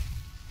still up.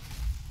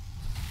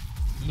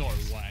 No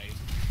way.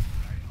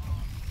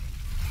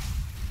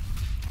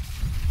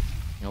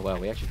 Oh well,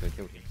 we actually could have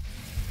killed him.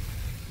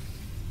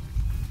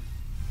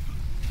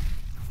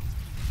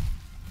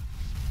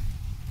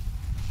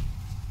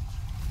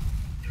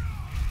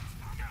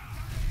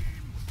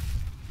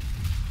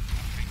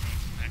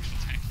 Actual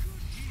tank.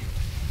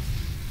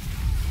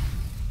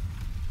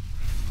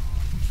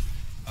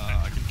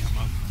 I can come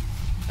up.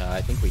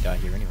 I think we die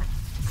here anyway. Too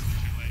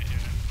late, yeah.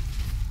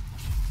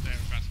 They're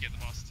about to get the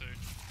boss too.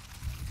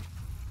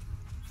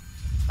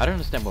 I don't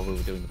understand what we were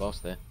doing the boss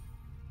there.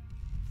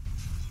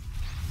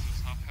 This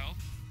is half health.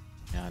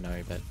 Yeah, I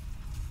know, but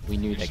we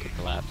knew they could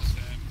collapse.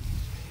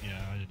 Yeah,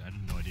 I had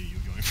no idea you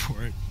were going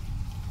for it.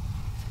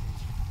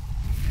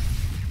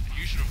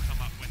 You should have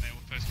come up when they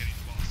were first getting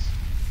the boss.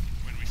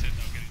 When we said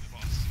they were getting the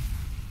boss.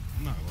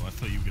 No, well, I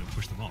thought you were going to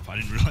push them off. I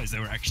didn't realize they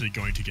were actually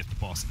going to get the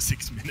boss in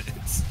 6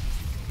 minutes.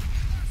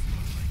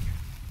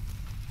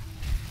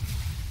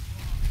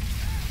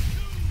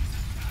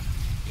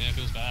 Yeah, it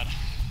feels bad.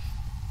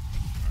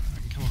 Alright, I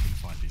can come up and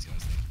fight these guys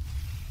then.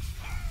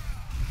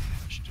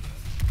 I should do that.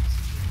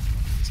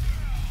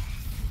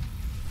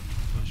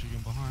 Pushing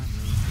them behind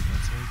them, but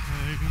that's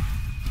okay.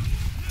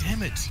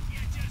 Damn it!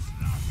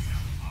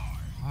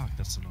 Fuck,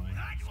 that's annoying.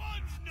 I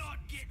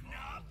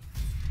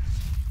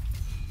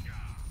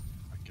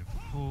get the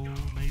pull,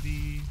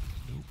 maybe.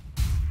 Nope.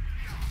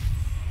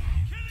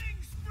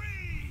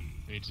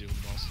 We need to deal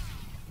with the boss.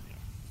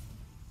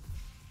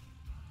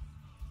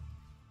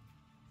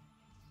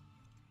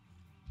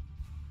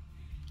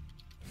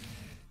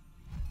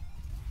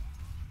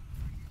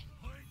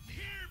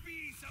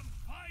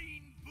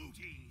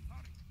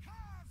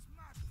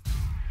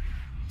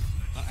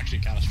 Not actually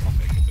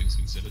catastrophic, all things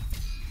considered.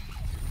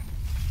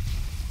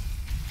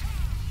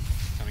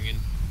 Coming in.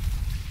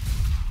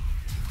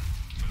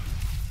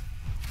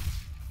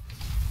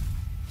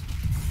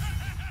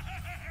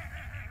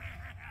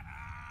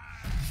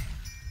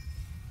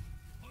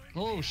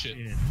 Oh shit.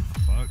 Yeah,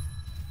 fuck.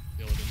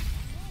 Illidan.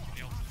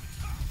 The ultimate.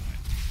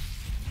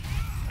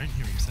 I didn't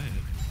hear him say it.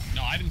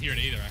 No, I didn't hear it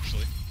either,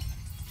 actually.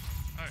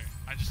 Oh,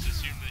 I just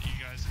assumed that you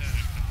guys heard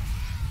it.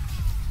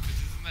 Because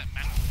isn't that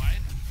map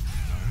wide?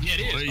 Yeah, it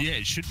is. Well, yeah,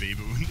 it should be,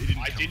 but it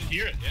didn't. I come didn't up.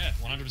 hear it. Yeah,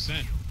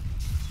 100%.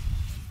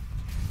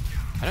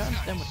 I don't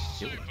understand what he's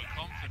doing. Super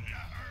confident.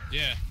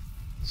 Yeah.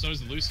 So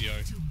is the Lucio.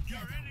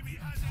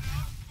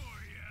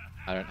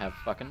 I don't have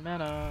fucking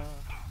mana.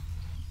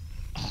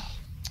 Oh,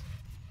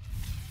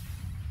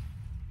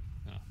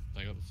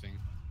 they got the thing.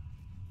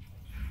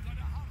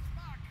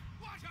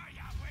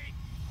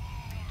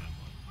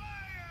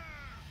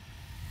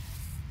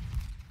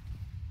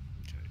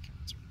 Okay,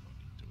 Karen's already got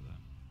to deal with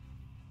that.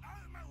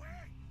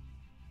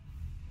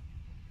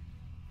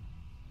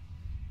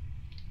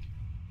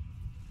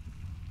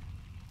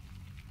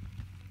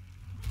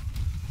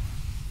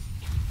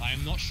 I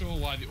am not sure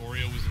why the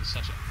Oreo was in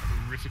such a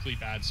horrifically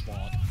bad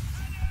spot.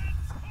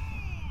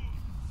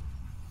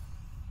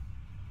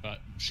 But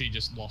she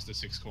just lost her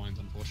 6 coins,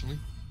 unfortunately.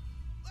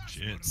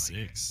 Shit,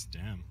 6.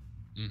 Damn.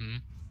 Mm-hmm.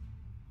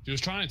 She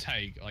was trying to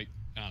take, like,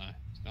 I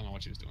don't know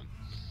what she was doing.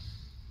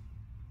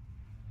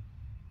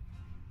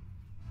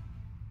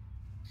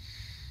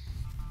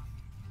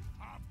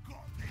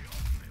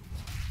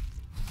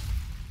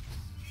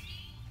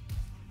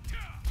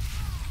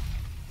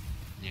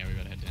 Yeah, we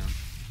gotta head down.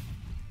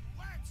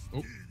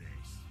 Oh.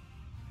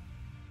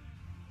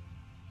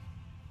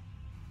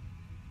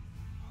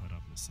 Hold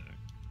up a sec.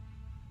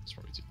 It's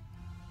probably too.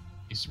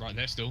 He's right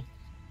there still.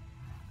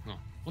 Oh,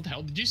 what the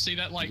hell? Did you see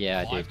that, like,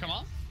 Yeah, I live did. come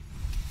up?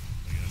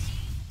 I guess.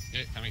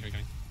 Yeah, coming.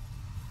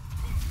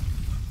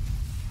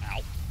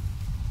 Ow.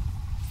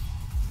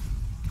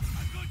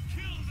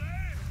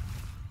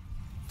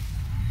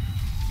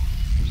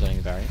 I'm zoning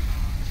the variant.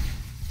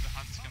 The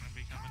hunt's gonna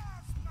be coming.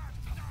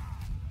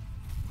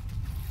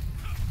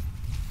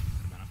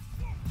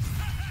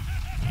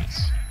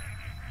 Nice.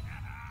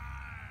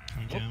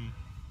 Come on, Cam.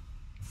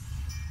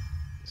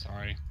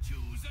 Sorry.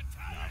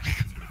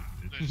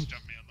 They just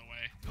jumped me on the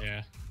way.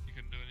 Yeah. You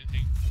couldn't do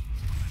anything. Did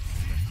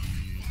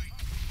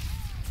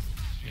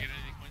you get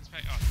any coins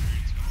back? Oh,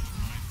 Druid's got all the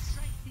coins.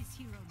 Strike this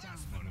hero down.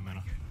 No mana.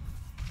 I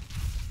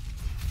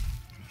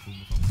can pull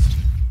him if I want to.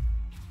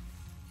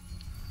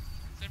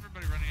 Is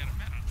everybody running out of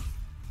mana?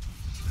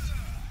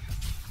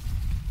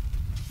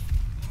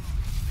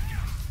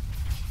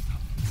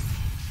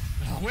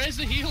 Where's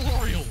the heal,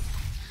 Oriole?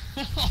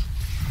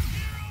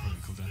 Probably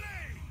cool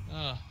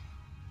down.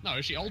 No,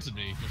 she ulted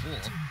me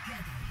before.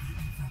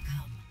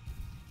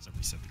 Does that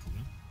reset the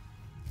cooldown?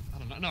 I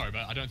don't know. No,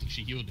 but I don't think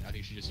she healed me. I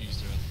think she just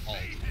used her ult. I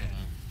don't know.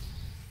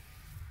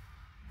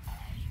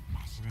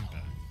 We're going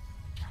back.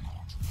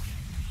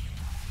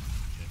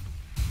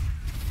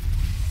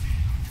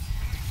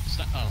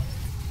 Oh.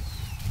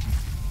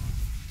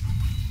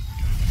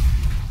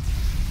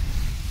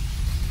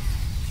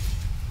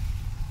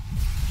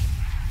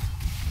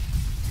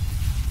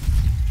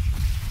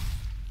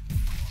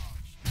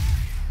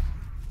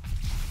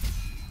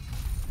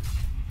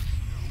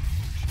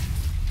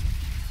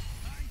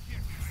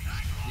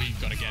 We've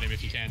got to get him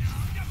if you can.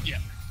 Yeah.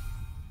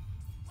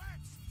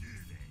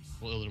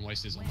 Well, Illidan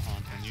Waste is on the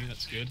hunt on you.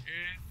 That's good.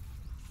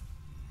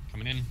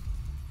 Coming in.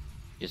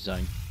 Your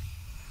zone.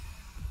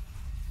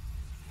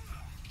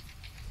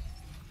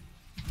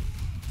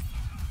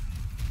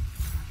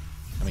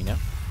 Coming now.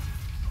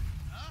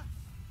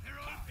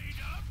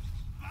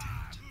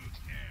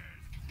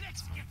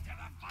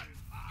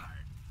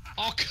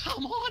 Oh,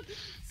 come on!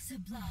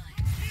 Sublime.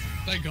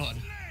 Thank God.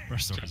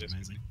 Rush Sword is Justice.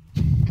 amazing.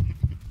 Go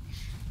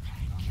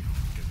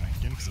back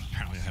again because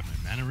apparently I have no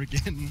mana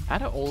again. How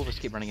do all of us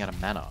keep running out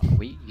of mana? Are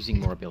we using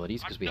more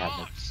abilities because we have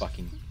no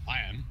fucking... I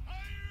am.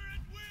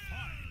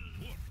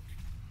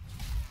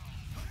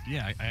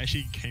 Yeah, I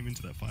actually came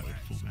into that fight with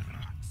full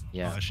mana.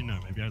 Yeah. Oh, actually, no,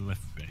 maybe I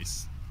left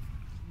base.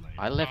 Late.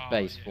 I left Oh,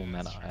 base yeah, full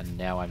that's mana true. and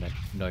now I'm at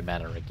no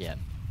mana again.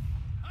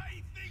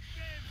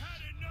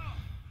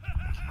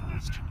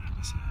 Let's try to get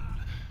us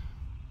ahead.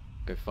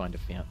 Go find a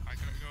fountain. I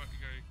gotta go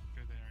there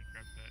and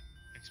grab that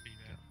XP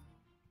there.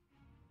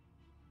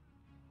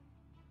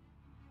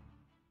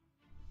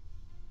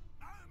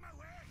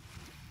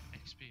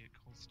 XP it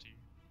calls to you.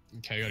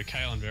 Okay, we got a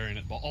Kayle and variant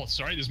at bot. Oh,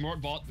 sorry, there's more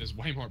at bot. There's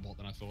way more at bot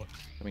than I thought.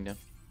 Coming down.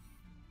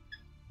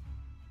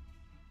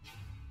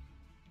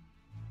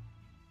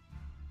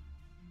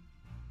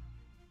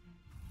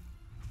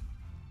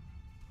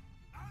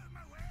 I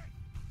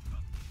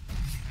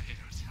hate it.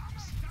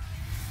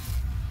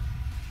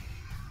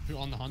 Who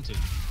on the hunted?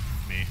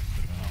 Me.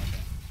 But, Oh,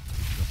 okay.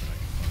 forgot that I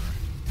can borrow.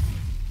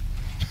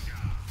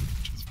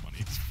 Which is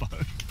funny as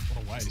fuck.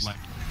 What a waste. It's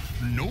like,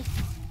 nope.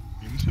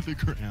 Into the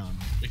ground.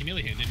 We can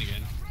nearly hand in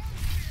again.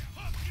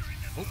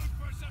 Oh.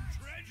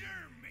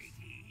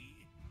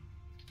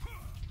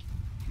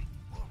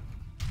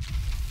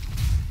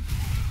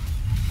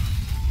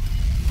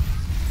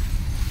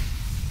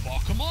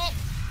 Fuck him up!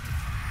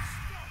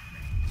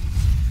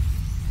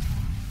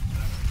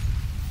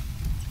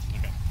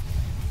 Okay.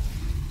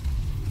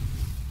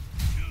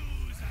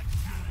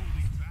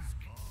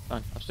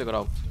 Fine, I've still got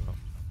ult.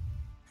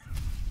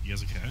 You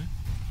guys okay?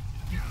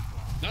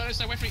 No,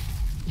 stay away from me!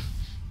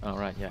 Oh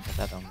right, yeah, got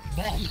that done.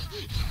 Bomb!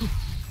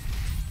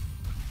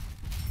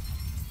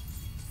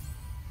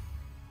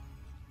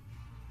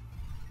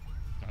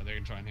 Alright, they're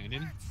gonna try and hand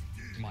in.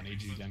 Might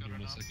need you We've down got here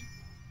in a enough. second.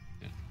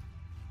 Yeah.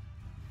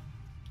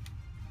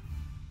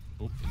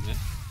 Oh, in there.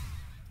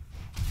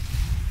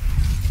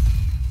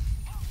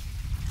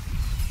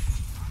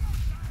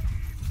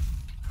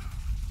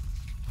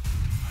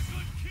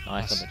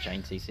 Nice on the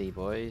chain CC,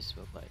 boys.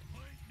 Well played.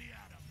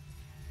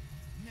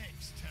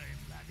 Next time,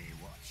 laddie,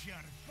 watch your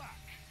back.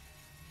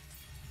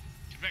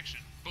 Convection.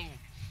 Boom.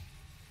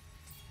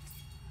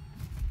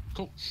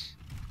 Cool.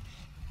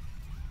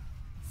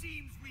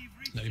 Seems we've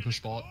reached Let me an push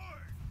bot.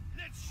 accord.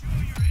 Let's show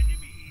your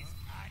enemies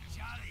a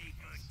jolly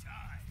good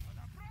time. For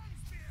the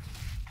bronze bear.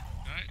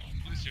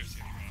 No, Lucio's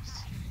getting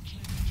lost.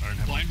 I don't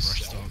have Blame my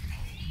brush Cell. dog.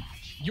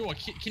 Yo,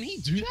 can he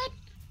do that?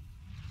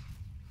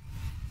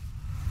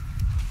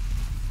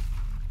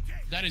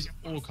 That is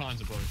all kinds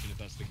of broken if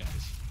that's the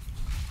case.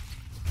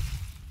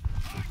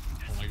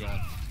 Oh my god.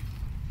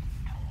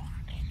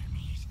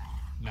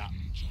 Nah,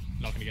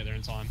 not gonna get there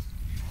in time.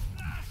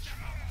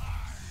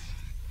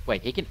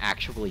 Wait, he can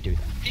actually do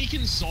that. He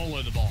can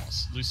solo the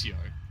boss, Lucio.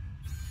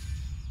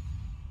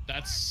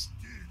 That's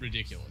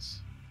ridiculous.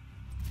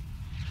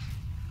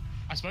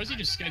 I suppose he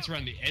just skates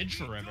around the edge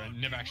forever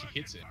and never actually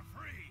hits it.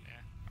 Yeah,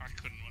 I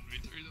couldn't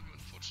 1v through them,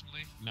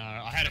 unfortunately. No,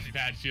 I had a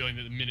bad feeling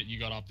that the minute you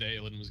got up there,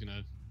 Illidan was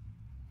gonna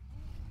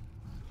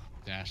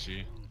dash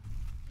you.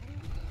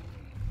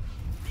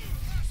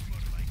 That's more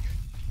like it.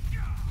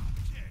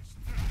 Just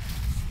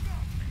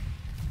stop me.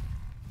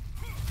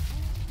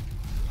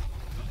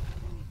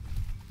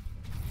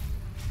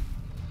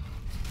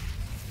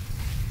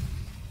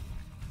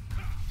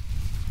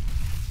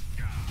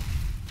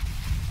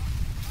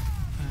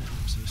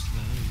 I'm so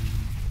slow.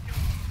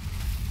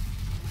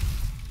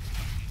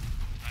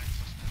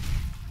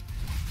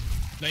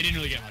 They didn't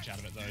really get much out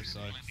of it though, so.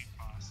 Blending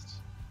fast.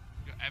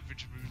 Your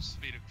average move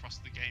speed across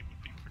the game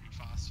would be pretty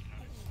fast, you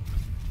know.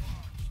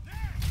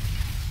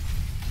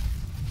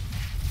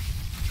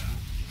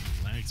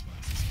 Lag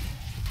spikes.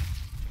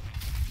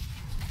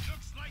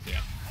 Looks like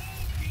Yeah.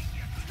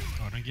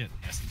 Oh, I don't get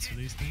essence for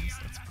these things?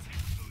 That's funny.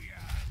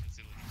 It's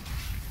illegal.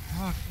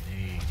 Fuck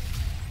me.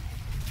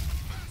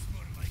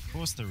 Of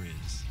course there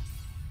is.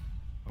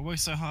 I worked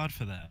so hard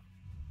for that.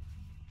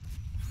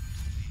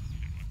 It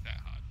didn't work that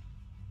hard.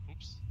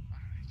 Oops. I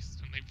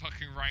accidentally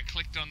fucking right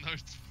clicked on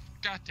those.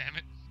 God damn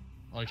it.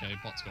 Okay,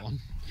 bot's gone.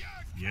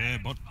 Yeah,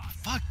 but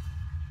fuck.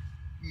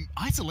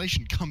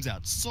 Isolation comes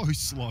out so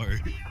slow.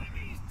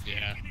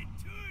 Yeah.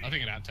 I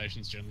think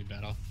adaptation's generally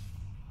better.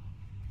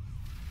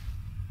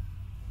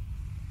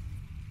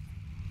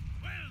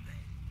 Well then,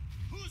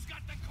 who's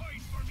got the coin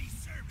for me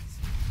service?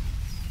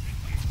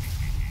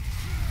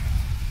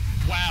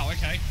 Wow,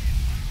 okay.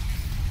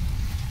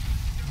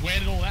 Where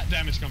did all that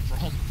damage come from?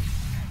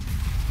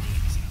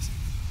 Assassin.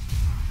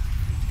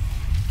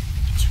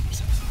 Two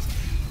assassins.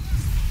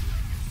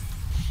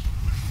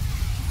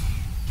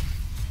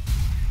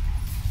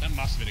 That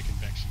must have been a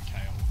convection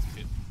KO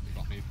hit that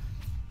got me.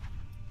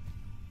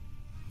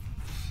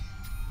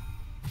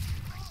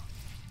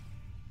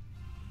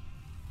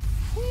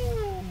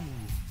 Woo!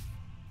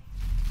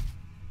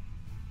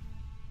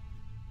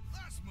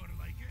 That's more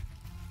like it.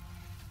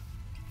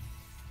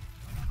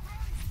 For the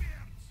bronze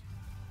bears.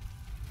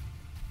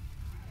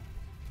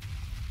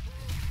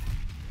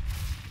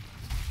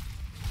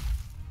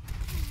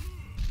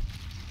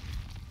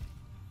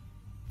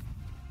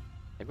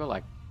 They've got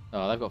like,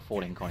 oh, they've got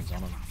 14 coins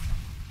on them.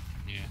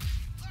 Yeah.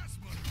 That's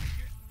more like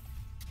it.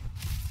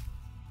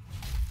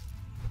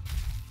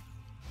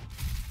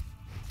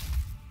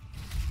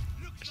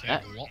 Actually,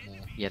 That- a lot more.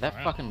 Yeah, that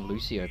Wow. fucking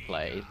Lucio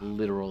play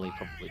literally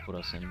probably put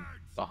us in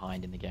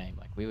behind in the game.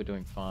 Like we were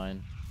doing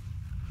fine.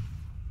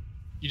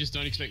 You just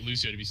don't expect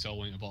Lucio to be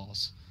soloing a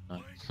boss.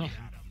 No.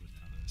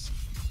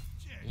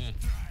 Yeah.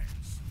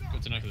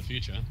 Good to know for the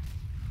future.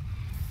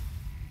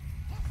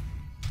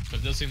 But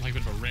it does seem like a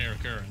bit of a rare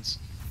occurrence.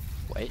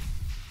 Wait,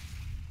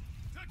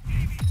 Took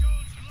Davy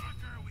Jones'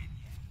 locker with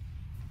you.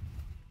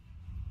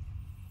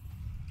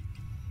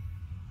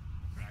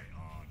 Right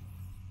on.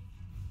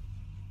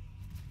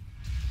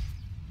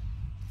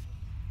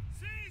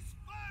 Cease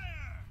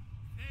fire!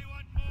 They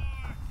want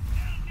more.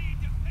 They'll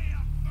need to pay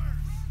up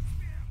first.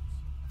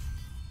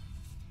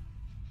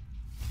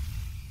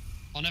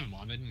 Oh, never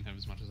mind. They didn't have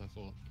as much as I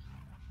thought.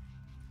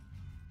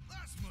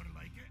 That's more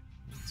like it.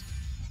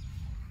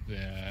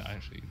 Yeah,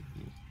 actually.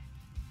 Ooh.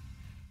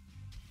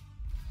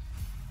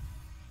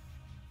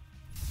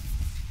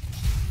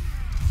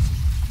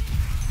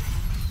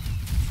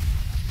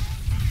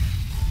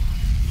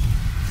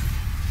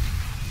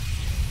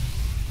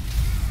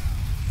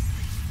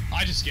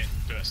 I just get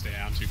burst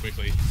down too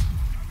quickly.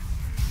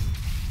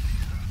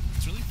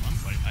 It's really fun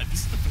play.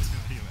 This is the first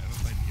time I think I've ever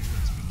played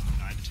Heroes with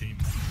neither team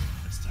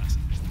as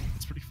assassin.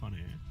 It's pretty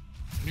funny.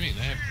 What do you mean?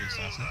 They have an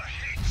assassin.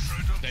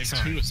 They have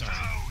Sorry, two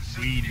assassins.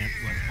 We never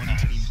like one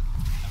team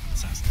have an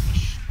assassin.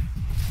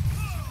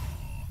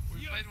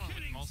 We've You're played one with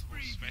killing multiple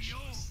spree,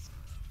 specialists,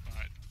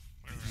 but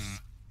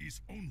we're Is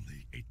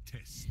only a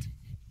test.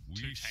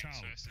 two We tanks shall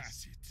versus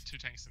pass it. 2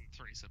 tanks and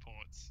 3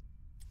 supports.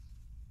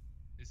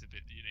 Is a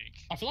bit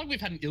unique. I feel like we've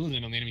had an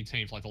Illidan on the enemy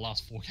team for like the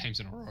last 4 games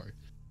in a row.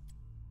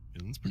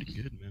 Villain's pretty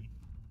good, man.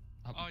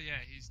 Oh yeah,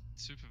 he's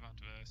super fun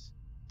to verse.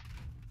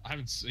 I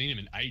haven't seen him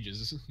in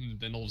ages.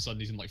 Then all of a sudden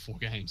he's in like 4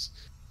 games.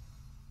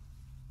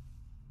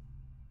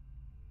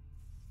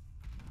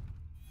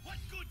 What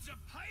good's a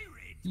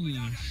pirate Hmm.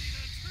 without a little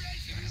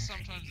treasure? It is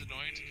sometimes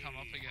annoying to come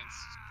up against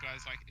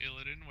guys like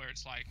Illidan, where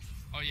it's like,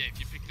 oh yeah, if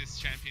you pick this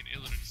champion,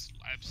 Illidan's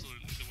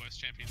absolutely the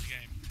worst champion in the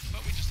game.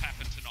 But we just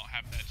happen to not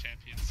have that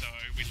champion, so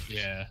we lose.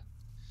 Yeah.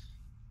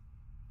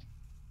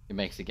 It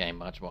makes the game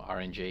much more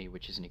RNG,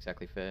 which isn't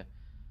exactly fair.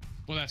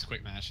 Well, that's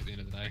quick match at the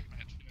end of the day. Quick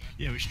match,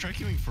 yeah. Yeah, we should try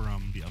queuing for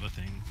the other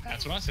thing.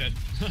 That's what I said.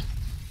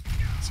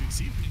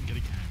 See if we can get a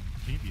game. I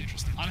think it'd be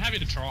interesting. I'm happy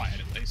to try it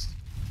at least.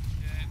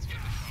 Yeah, it's worth a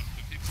shot,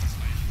 but people are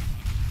staying too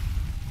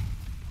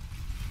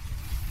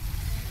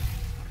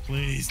much.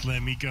 Please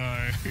let me go.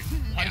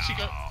 How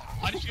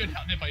did you go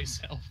down there by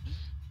yourself?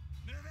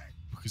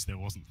 Because there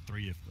wasn't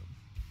 3 of them.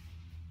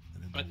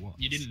 And then But there was.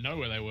 you didn't know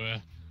where they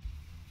were.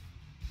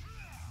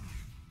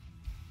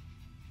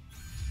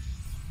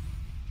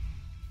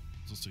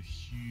 It was also a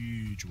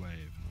huge wave,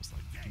 and I was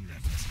like, give me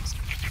that essence.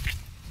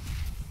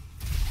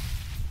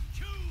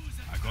 Choose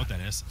a I got that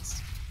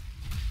essence.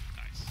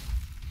 Nice.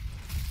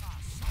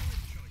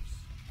 solid choice.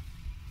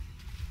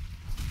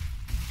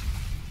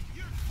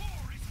 Your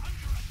core is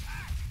under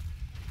attack.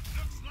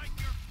 Looks like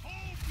your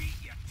foe beat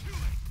you to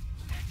it.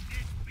 Let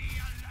this be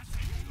a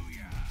lesson to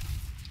you.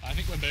 I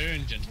think we're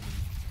burned, gentlemen.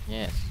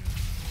 Yes.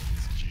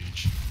 It's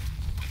huge.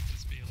 Let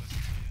this be a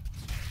lesson for you.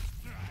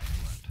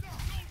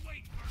 Don't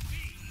wait for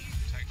me.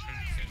 Attack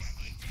treasure chests,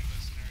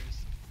 mercenaries,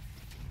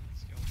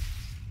 skeletons.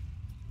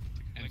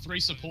 To And collect 3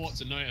 the supports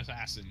balloons. and no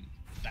assassin.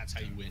 That's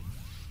how you win.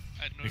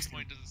 At no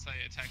Excellent. point does it say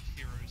attack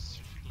heroes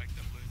should collect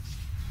their balloons.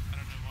 I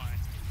don't know why.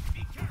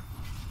 Be careful.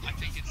 I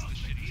think it's the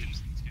shitty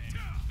tips in this game.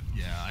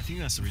 Yeah, I think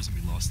that's the reason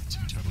we lost, to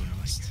be totally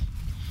honest.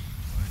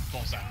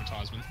 False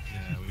advertisement.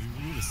 Yeah, we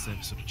would have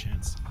set sort of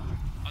chance.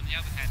 On the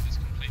other hand, it's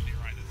completely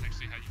right. That's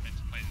actually how you meant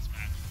to play this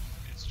map.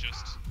 It's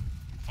just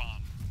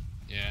fun.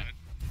 Yeah.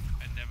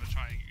 And never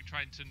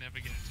trying to never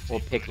get into Or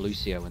team pick mode.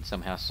 Lucio and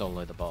somehow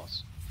solo the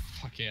boss.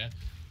 Fuck yeah.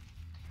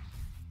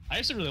 I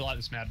used to really like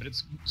this map, but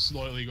it's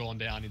slowly gone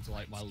down into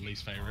like my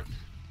least favorite.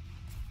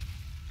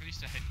 I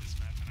used to hate this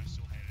map and I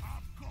still hate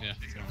it. Yeah,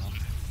 It's fair absolutely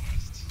enough. the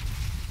worst.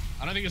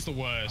 I don't think it's the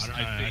worst. I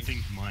don't know, I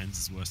think mine's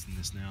is worse than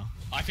this now.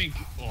 I think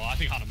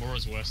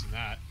Hanamura's worse than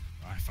that.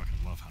 I fucking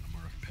love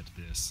Hanamura compared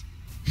to this.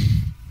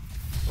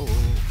 Oh,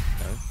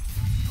 no.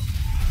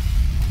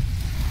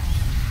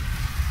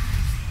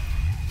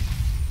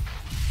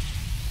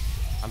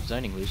 I'm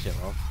zoning Lucio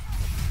off.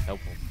 That's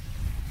helpful.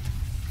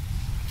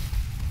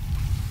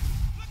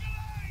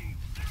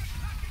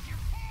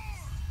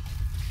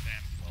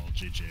 Damn. Well,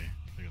 GG.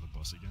 They got the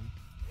boss again.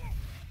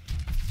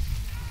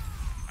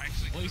 I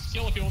actually Well, he's could've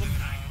kill a few of them.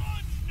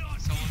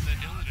 soloed the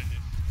Illidan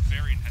if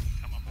Varian hadn't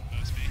come up and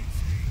burst me.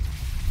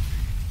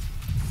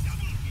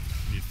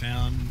 We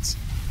found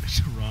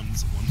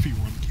Run's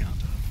 1v1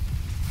 counter.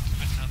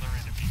 Another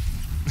enemy.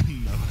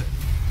 No way.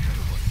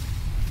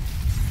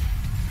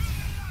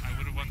 I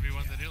would have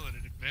 1v1 that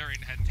Illidan if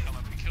Varian hadn't come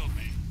up and killed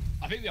me.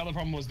 I think the other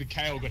problem was the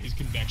KO got his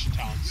convection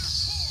talent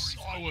so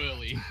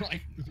early.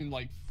 Like within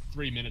like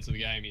 3 minutes of the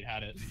game, he'd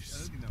had it. I don't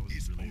think that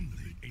was really the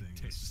big thing.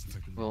 It was just the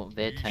fact that Well,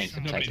 their tanks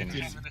have Nobody taken...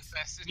 did. I'm an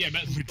assassin. Yeah,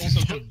 but we also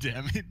didn't look, have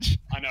damage.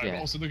 I know. Yeah. But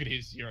also look at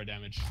his hero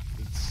damage.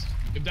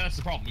 That's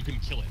the problem. We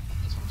couldn't kill it.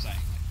 That's what I'm saying.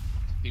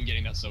 Like, him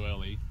getting that so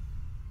early,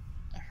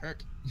 that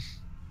hurt.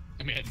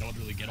 And we had no one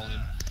to really get on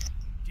him.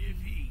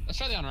 Let's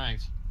try the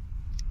unranked.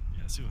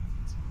 Yeah, see what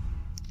happens.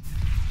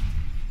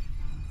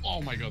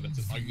 Oh my god, that's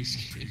an ugly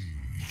skin.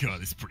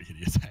 God, it's pretty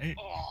hideous, hey?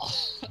 Oh,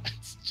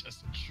 it's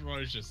just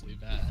atrociously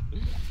bad.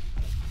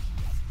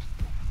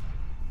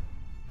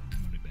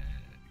 Money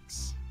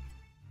bags.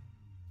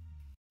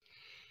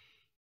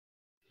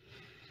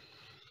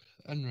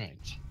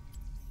 Unranked.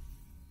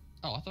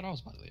 Oh, I thought I was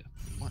by the leader.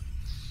 What?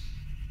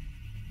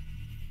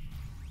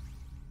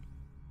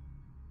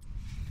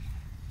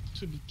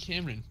 Should be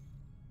Cameron.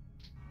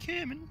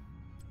 Cameron.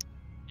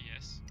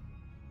 Yes.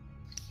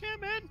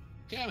 Cameron.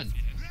 Cameron.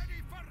 Yes.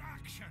 Ready for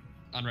action.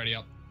 Unready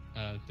up.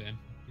 Dan.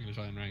 I'm gonna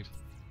try unranked.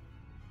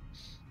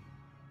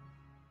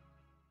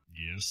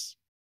 Yes.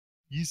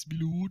 Yes, my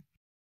lord.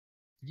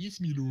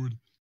 Yes, me lord.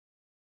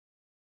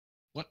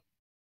 What?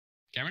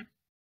 Cameron?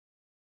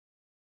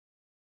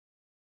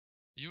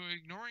 You were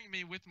ignoring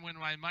me with when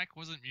my mic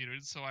wasn't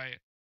muted, so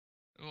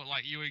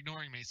like you were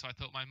ignoring me, so I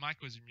thought my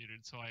mic was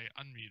muted, so I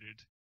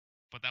unmuted.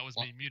 But that was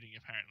What? me muting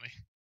apparently.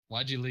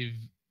 Why'd you leave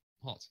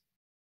hot?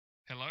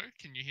 Hello,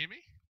 can you hear me?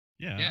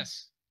 Yeah.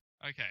 Yes.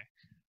 Okay.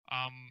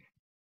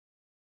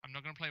 I'm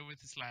not gonna play with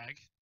this lag.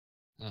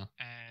 Oh.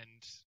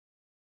 And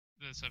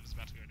the server's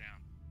about to go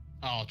down.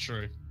 Oh,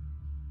 true.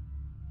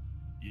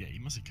 Yeah, you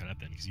must have cut out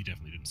then, because you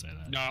definitely didn't say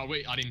that. No,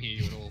 wait, I didn't hear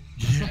you at all.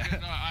 Yeah.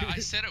 No, I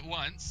said it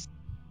once,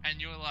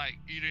 and you were like,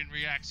 you didn't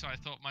react, so I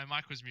thought my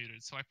mic was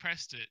muted. So I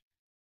pressed it,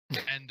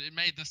 and it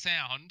made the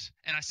sound,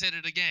 and I said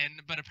it again,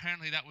 but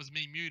apparently that was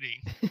me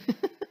muting.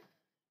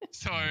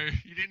 So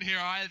you didn't hear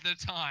either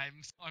time.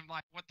 So I'm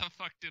like, what the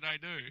fuck did I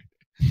do?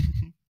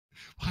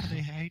 Why do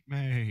they hate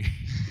me?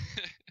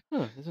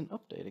 Huh, there's an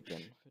update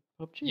again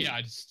for PUBG. Yeah,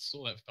 I just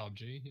saw that for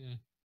PUBG. Yeah.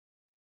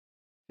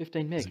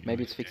 15 Is meg. it Maybe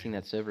good it's fixing game?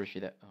 that server issue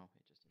that. Oh,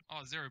 it just.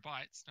 Oh, 0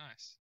 bytes.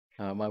 Nice.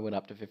 Mine went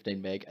up to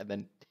 15 meg and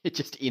then it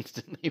just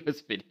instantly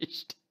was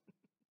finished.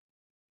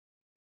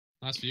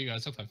 Nice for you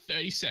guys. Took like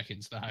 30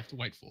 seconds that I have to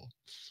wait for.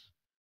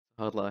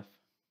 Hard life.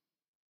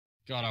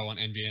 God, I want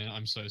NBN.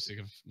 I'm so sick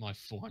of my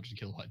 400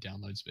 kilobyte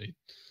download speed.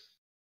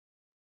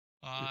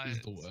 It is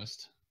the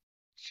worst.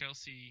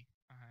 Chelsea.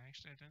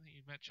 Actually, I don't think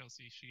you've met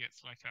Chelsea. She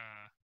gets like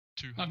a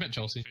 250. I've met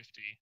Chelsea.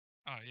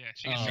 Oh yeah,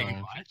 she gets Oh.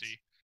 250.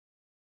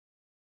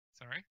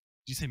 Sorry? Did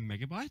you say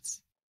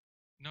megabytes?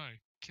 No,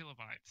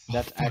 kilobytes. Oh,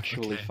 That's fuck,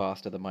 actually okay.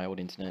 faster than my old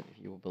internet,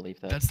 if you will believe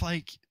that. That's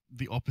like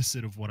the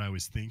opposite of what I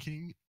was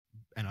thinking,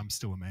 and I'm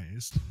still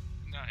amazed.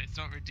 No, it's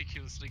not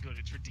ridiculously good.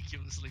 It's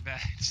ridiculously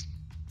bad.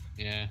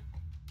 Yeah.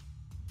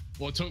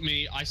 Well, it took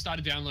me. I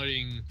started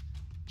downloading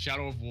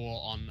Shadow of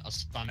War on a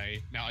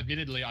Sunday. Now,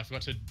 admittedly, I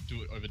forgot to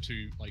do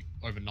it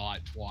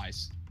overnight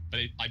twice, but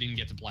I didn't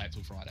get to play it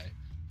till Friday.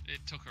 It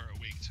took her a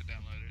week to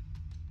download it.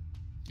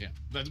 Yeah,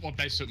 that's what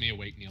basically took me a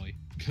week nearly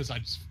because I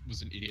just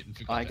was an idiot and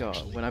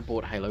forgot. When I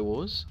bought Halo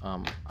Wars,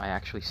 I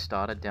actually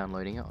started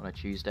downloading it on a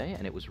Tuesday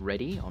and it was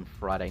ready on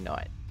Friday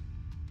night.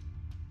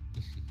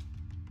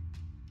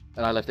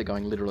 And I left it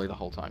going literally the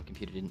whole time.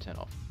 Computer didn't turn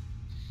off.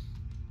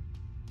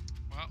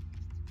 Well,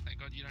 thank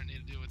God you don't need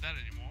to deal with that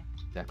anymore.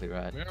 Exactly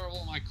right. Where are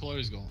all my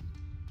clothes gone?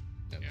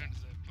 You don't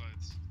deserve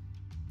clothes.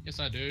 Yes,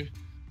 I do.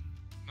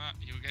 No,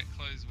 you'll get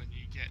clothes when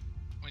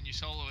you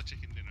solo a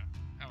chicken dinner.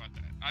 How about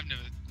that?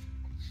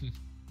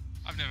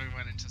 I've never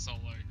went into solo.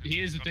 and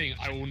Here's the got thing: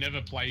 a I will chicken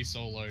never play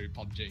solo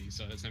PUBG,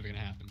 so that's never gonna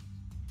happen.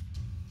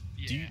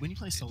 dinner. Do you, Yeah, when you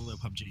play solo it's-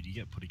 PUBG, do you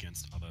get put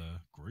against other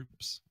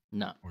groups,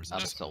 No, or is it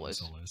other just only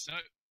solos. No,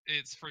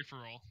 it's free for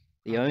all.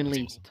 The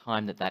only Cool.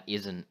 time that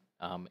isn't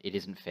it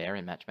isn't fair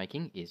in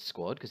matchmaking is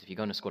squad, because if you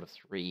go in a squad of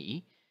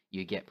 3,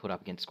 you get put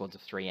up against squads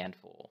of 3 and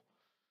 4.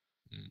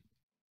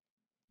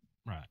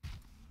 Right.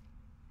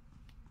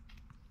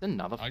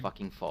 Another I-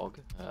 fucking fog.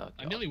 Oh,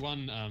 I God. nearly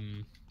won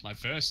my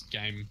first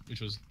game, which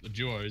was the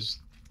duos.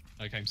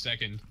 I came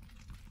second,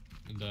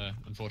 and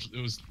unfortunately,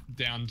 it was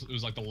down. It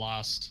was like the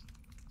last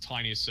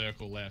tiniest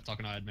circle left. Tuck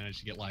and I had managed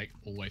to get like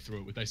all the way through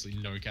it with basically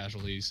no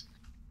casualties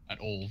at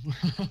all.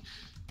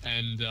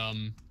 And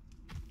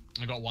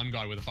I got one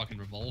guy with a fucking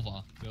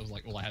revolver. That was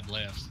like all I had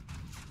left,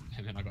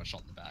 and then I got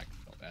shot in the back.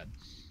 Felt bad.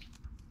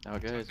 How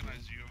it goes.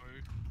 Tokenized duo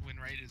win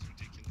rate is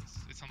ridiculous.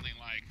 It's something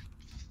like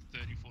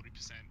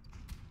 30-40%.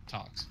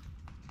 Tux.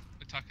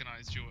 The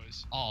tokenized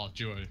duos. Oh,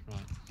 duo, right.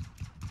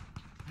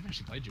 I haven't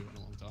actually played duo in a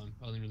long time.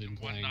 I haven't really been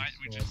One playing. night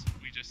we squad.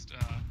 just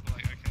were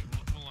like, okay,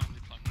 we'll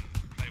only play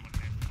one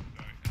game and we'll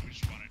go, and we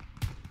just won it.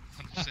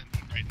 100%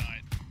 win rate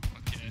night.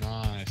 Fuck yeah.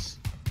 Nice.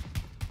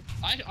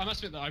 I must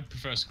admit that I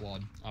prefer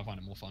squad. I find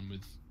it more fun with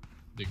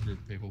a big group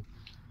of people.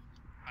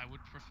 I would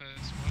prefer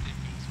squad if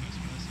it was first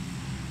person,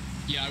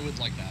 Yeah, I would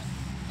like that.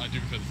 I do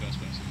prefer the first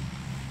person.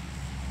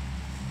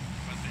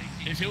 but they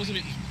keep It feels a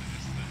bit- leaning to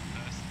this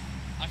third person.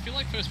 I feel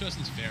like first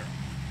person's fairer.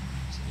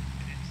 Honestly.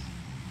 It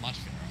is. Much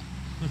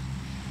fairer.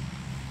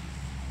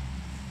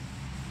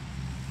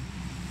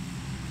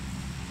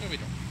 Where are we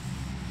dropping?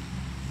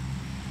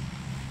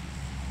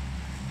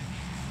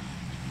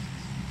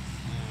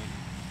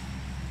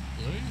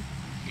 Blue?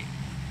 Yeah.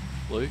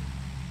 Blue?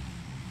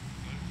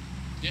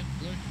 Yeah,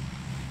 blue.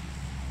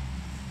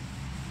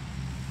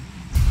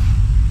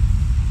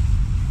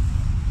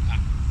 Ah,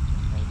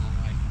 rolled the wrong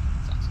way.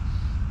 Sucks.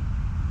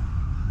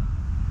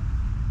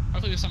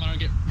 Hopefully this time I don't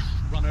get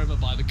run over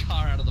by the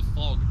car out of the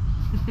fog.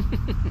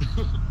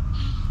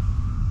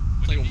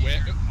 It's like When a you where?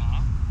 need your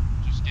car,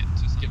 just get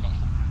to Get someone.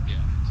 back.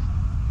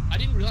 Yeah. I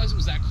didn't realize it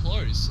was that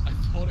close. I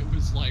thought it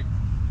was like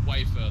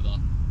way further.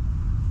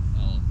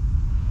 Oh.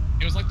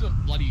 It was like the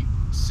bloody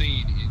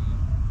scene in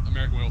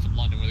American Werewolf in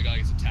London where the guy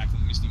gets attacked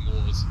on the Misty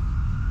Moors.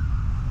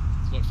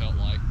 That's what it felt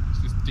like.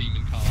 It's this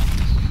demon car.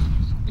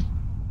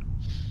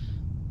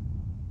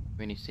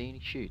 When you see any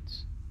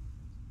shoots.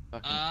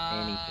 Fucking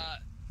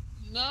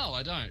anything. No,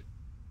 I don't.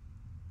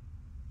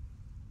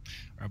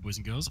 Alright, boys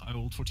and girls, I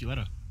will talk to you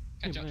later.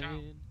 Catch up. ciao.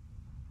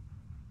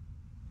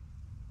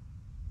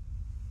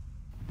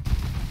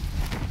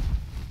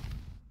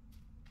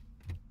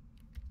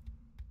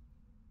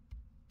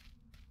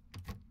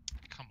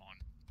 Come on.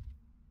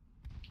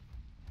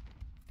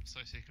 I'm so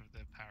sick of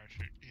the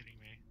parachute hitting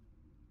me.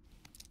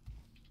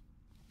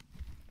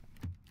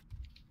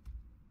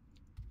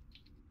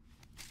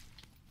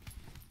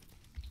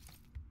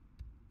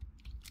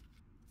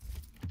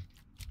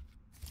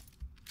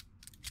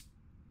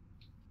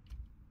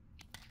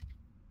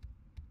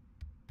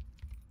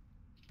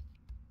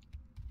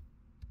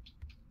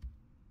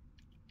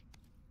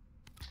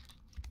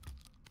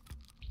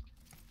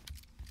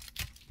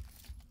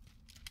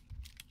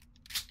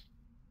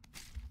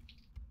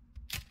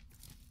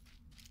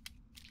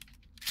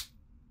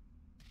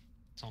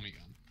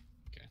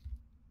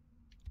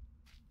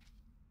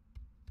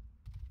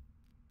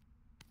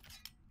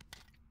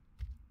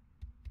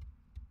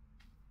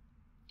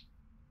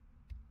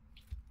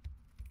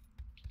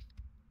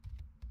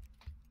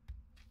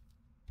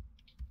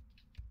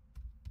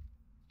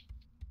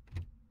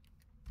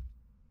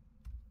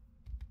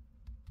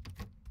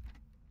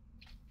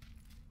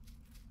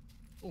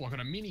 Oh, I got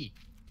a mini.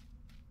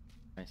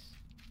 Nice.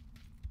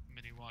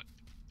 Mini what?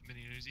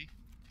 Mini Uzi?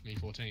 Mini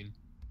 14. You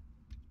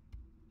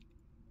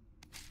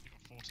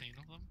got 14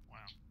 of them? Wow.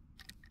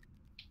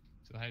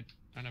 So I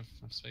don't have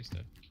enough space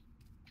there.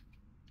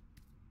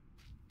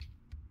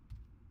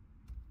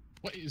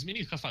 What is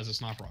mini classified as a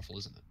sniper rifle,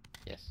 isn't it?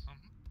 Yes.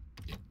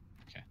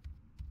 Okay.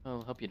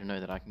 I'll help you to know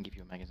that I can give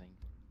you a magazine.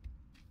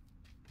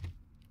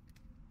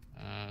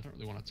 I don't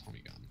really want a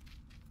Tommy gun.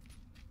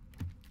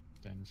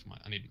 Then for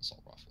I need an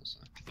assault rifle. So.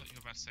 I thought you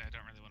were about to say I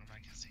don't really want a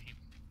magazine.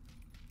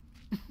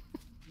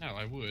 No,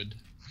 I would.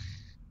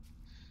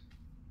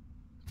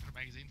 Got a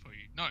magazine for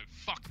you. No,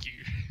 fuck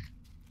you.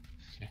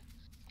 Okay.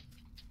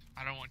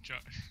 I don't want your...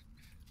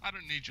 I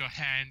don't need your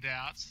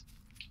handouts.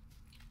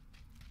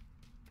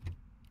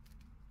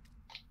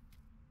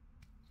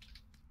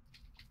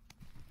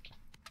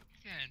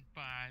 Can't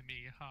buy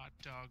me a hot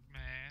dog,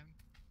 man.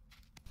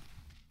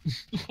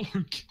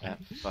 Okay. That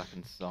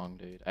fucking song,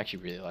 dude. I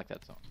actually really like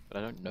that song, but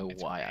I don't know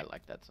It's why I great.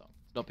 like that song.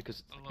 It's not because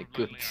it's A like lot a of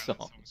good Lonely song.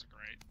 Island songs are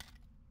great.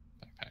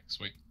 Backpack,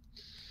 sweet.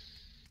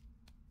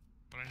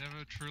 But I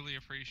never truly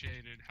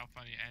appreciated how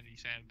funny Andy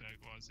Sandberg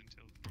was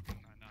until Brooklyn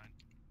Nine-Nine.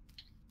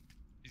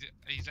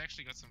 He's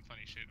actually got some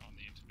funny shit on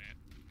the internet.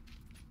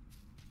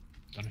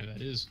 Don't know who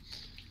that is.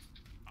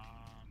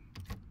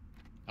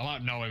 I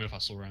might know him if I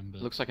saw him,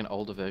 but Looks like an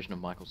older version of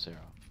Michael Cera.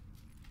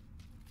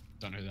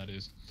 don't know who that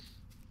is.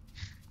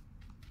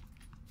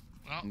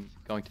 Well,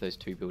 Going to those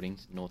two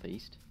buildings,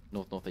 northeast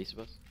of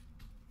us.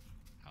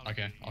 how's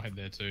Okay, the- I'll head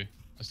there too.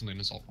 I still need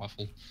an assault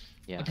rifle.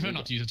 Yeah, I prefer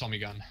not to use a Tommy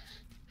gun.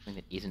 something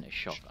that isn't a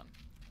shotgun.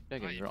 Don't Oh,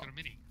 get me you've wrong. got a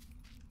mini.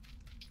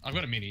 I've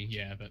got a mini,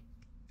 yeah, but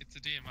It's a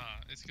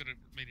DMR. It's got a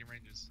medium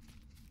ranges.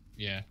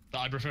 yeah. But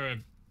I prefer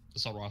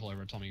assault rifle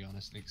over a Tommy gun,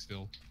 I think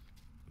still.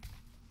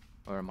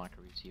 Or a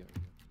micro Uzi.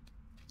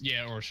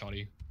 Yeah, or a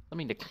shotty.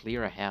 Something to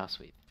clear a house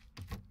with.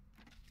 A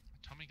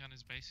Tommy gun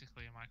is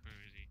basically a micro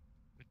Uzi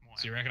with more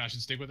So you ammo. reckon I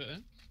should stick with it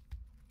then?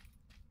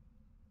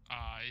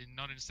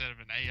 Not instead of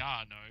an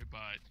AR, no,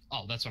 but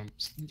Oh, that's what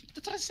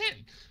that's what I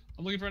said.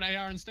 I'm looking for an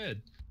AR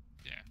instead.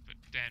 yeah. But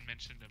Dan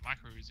mentioned a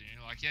micro Uzi, and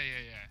you're like, yeah.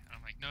 And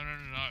I'm like, no.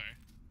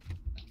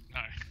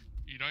 No,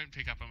 you don't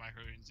pick up a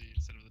micro Uzi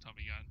instead of the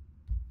Tommy gun.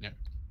 No.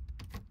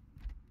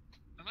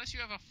 Unless you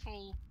have a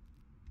full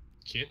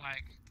Kit?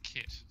 like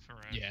kit for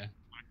a Yeah.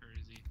 micro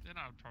Uzi, then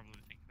I would probably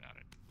think about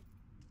it.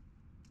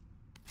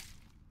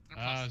 And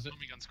Is plus, the it-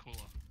 Tommy gun's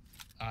cooler.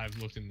 I've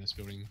looked in this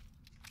building.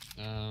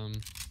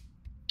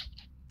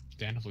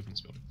 Dan, I've looked in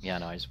this building. Yeah,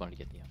 no, I just wanted to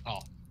get the. Oh,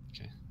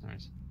 okay,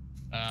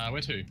 alright.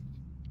 Where to?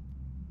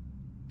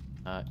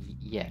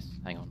 Yes.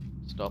 Hang on.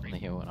 Stop on the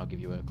hill, and I'll give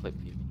you a clip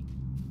for your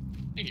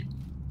mini. Thank you.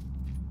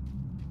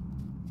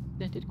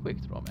 Dented quick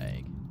draw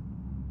mag.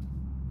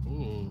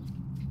 Ooh.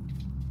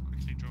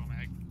 Quickly draw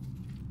mag.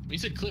 When you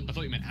said clip, I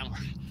thought you meant ammo.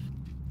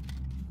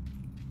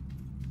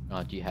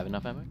 Do you have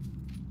enough ammo?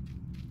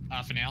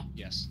 For now,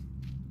 yes.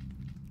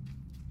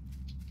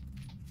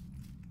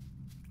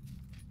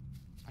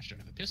 I should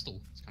have a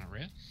pistol. It's kind of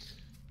rare.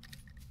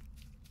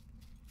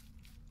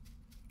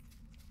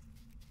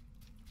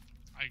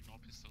 I ignore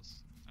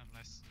pistols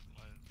unless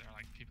they're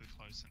like people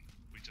close and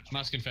we just. I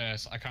must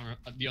confess, I can't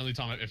remember. The only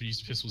time I've ever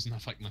used a pistol was in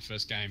like my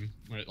first game,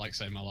 where it like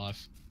saved my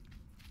life.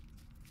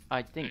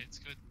 I think It's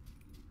good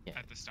yeah,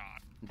 at the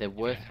start. they're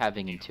worth Yeah.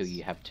 having until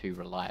you have two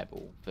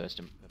reliable first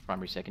and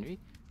primary, secondary.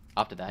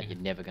 After that, Yeah. you're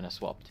never going to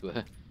swap to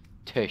a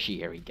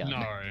tertiary gun.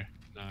 No,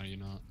 no, you're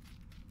not.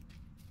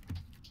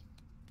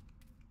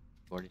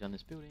 Already done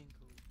this building.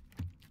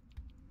 Cool.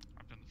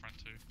 I've done the front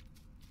two.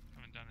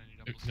 Haven't done any If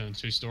doubles. you're doing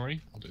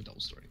 2-story, I'll do a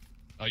double story.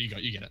 Oh, you get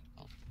it.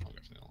 I'll go for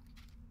the other one.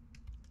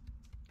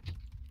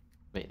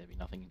 Wait, there'd be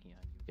nothing in here.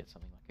 You get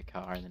something like a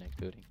car in the next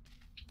building.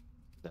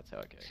 That's how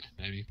it goes.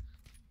 Maybe.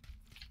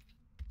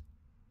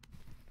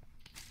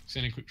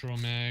 Standing quick draw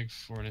mag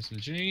for an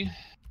SMG.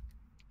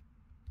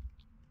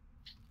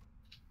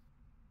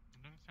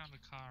 I've never found a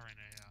car in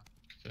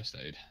a First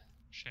aid.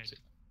 shed. Sick.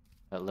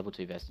 Level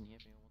 2 vest in here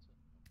if anyone wants it.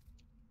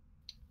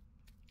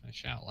 I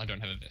shall. I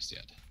don't have a vest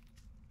yet.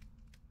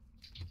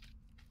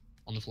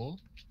 On the floor?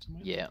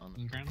 Somewhere? Yeah, on On the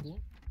the ground floor?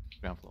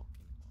 ground floor.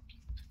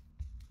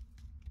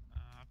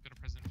 I've got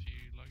a present for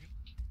you, Logan.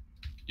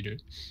 You do?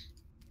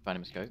 Find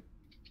him a scope.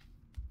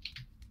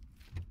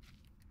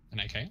 An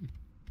AKM?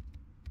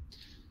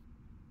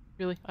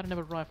 Really? I don't have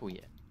a rifle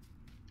yet.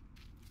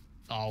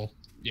 Oh,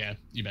 yeah.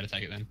 You better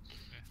take it then.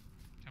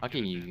 I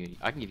can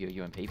give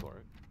you a UMP for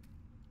it.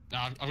 No,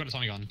 I've got a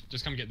Tommy gun.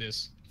 Just come get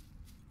this.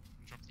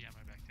 Drop the ammo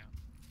back down.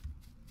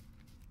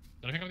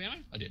 Did I pick up the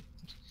ammo? I did.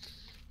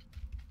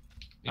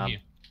 In Um, here.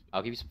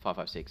 I'll give you some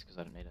 5.56 because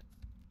I don't need it.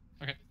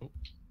 Okay, cool.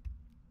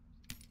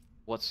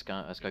 What scope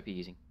are you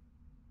using?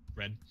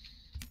 Red.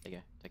 There you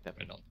go. Take that.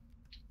 Red dot.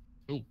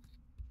 Ooh.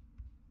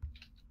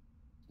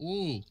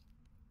 Ooh.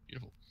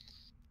 Beautiful.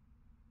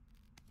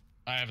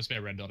 I have a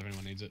spare red dot if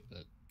anyone needs it,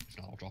 but if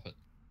not, I'll drop it.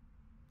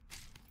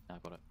 No,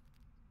 I've got it.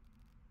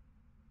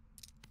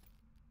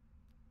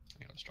 I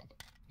think I'll just drop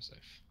it. We're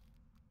safe.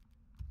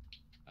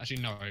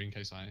 Actually, no, in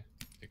case I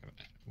pick up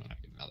when I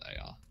get another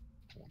AR.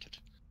 I want it.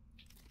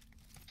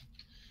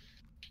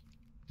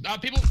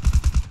 People!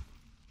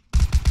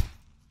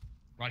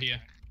 Right here.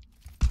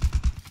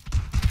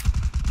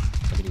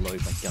 Let me load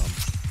my gun.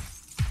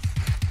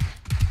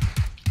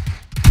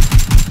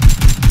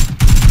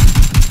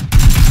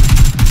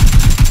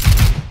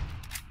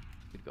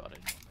 Good God, I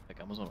didn't know that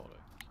gun was on auto.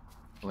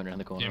 I went around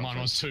the corner. Yeah, mine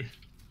was too.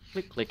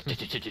 Click, click,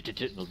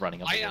 it was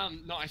running up.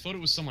 No, I thought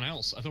it was someone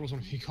else. I thought it was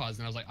one of you guys,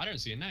 and I was like, I don't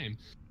see a name.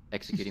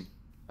 Execute him.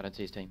 I don't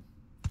see his team.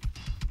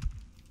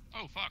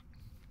 Oh fuck.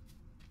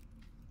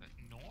 That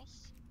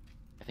north?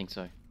 I think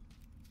so.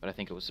 But I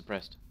think it was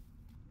suppressed.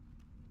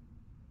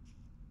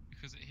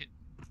 Because it hit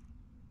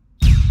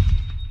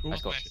I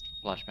got west.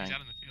 flashbang. He's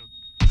out in the field.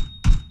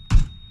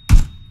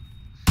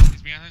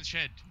 He's behind the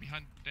shed.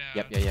 Behind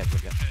Yep. shed.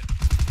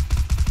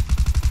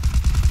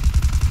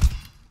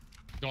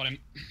 Got him.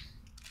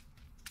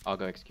 I'll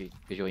go execute.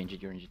 Because you're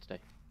injured, stay.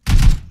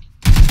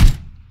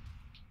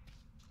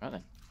 Right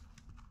then.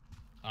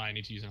 I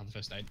need to use another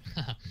first aid.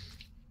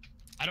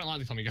 I don't like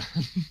the Tommy gun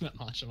that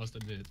much, I must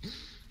admit.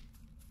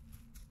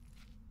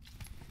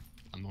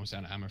 I'm almost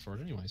out of ammo for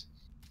it anyways.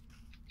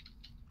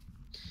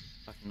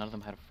 Fuck, none of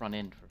them had a front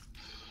end for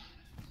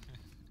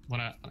What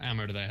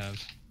ammo do they have?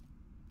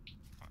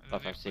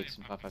 5.56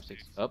 and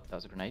 5.56. Oh, that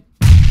was a grenade.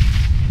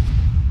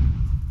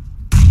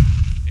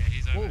 Yeah,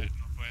 he's over Whoa. at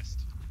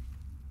northwest.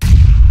 Oh,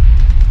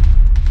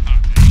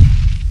 okay.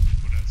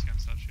 Well, that's gonna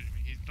start shooting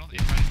me. He's not right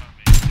in front of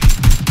me.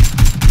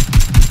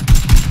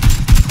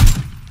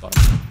 Got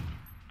him.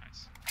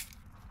 Nice.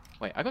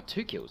 Wait, I got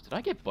 2 kills. Did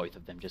I get both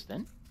of them just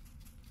then?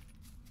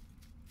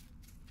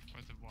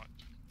 Both of what?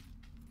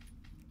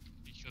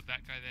 You killed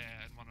that guy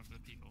there and one of the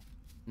people.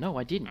 No,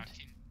 I didn't.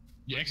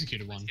 You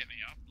executed one. Get me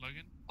up,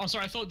 Logan. Oh,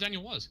 sorry, I thought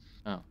Daniel was.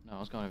 Oh, no, I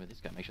was going over this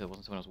guy. Make sure there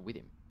wasn't someone else with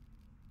him.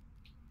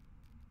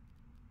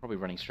 Probably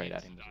running straight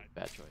at him was a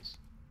bad choice.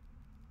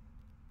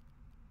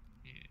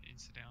 He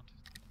insta-downed.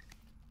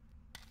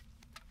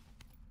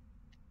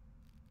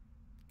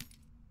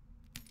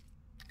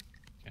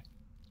 Okay.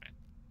 Man.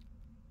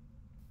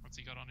 What's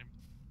he got on him?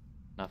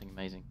 Nothing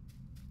amazing.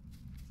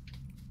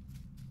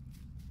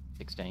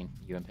 16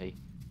 UMP. Here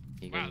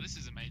you Wow, go. this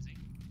is amazing.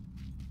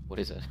 What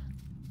is it?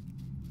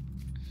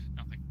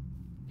 Nothing.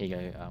 Here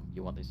you go.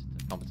 You want this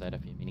to compensate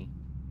for your mini?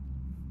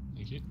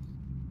 Thank you.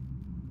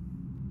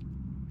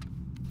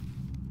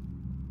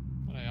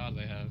 What AR do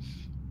they have?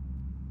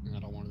 I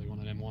don't really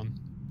want an M1.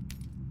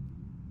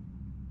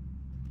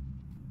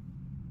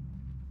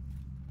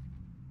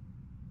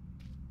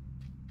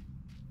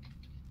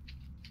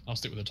 I'll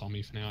stick with the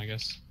Tommy for now, I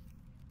guess.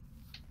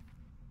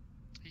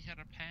 He had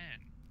a pan.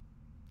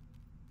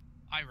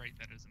 I rate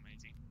that as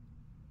amazing.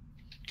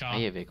 Car.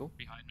 Hey, vehicle.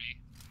 Behind me.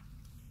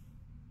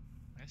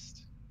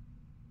 West.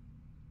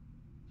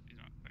 He's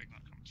not, they're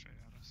not coming straight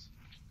at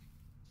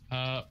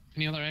us.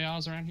 Any other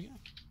ARs around here?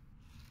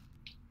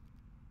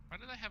 Why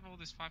do they have all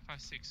this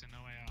 5.56 and no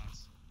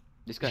ARs?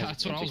 This guy's Yeah, an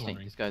that's what I was M16.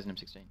 wondering. This guy's an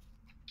M16.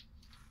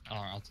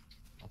 Alright,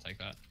 I'll take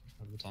that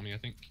over the Tommy, I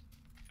think.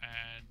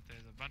 And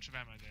there's a bunch of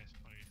ammo there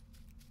for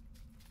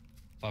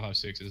you.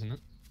 5.56, isn't it?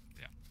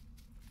 Yeah.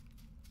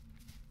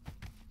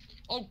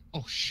 Oh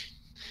shit.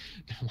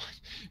 Never mind.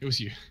 It was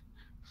you.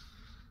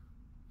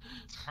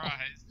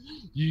 Surprise!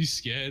 You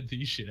scared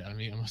the shit out of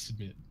me, I must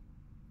admit.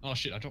 Oh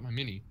shit, I dropped my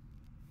mini.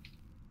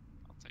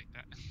 I'll take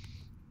that.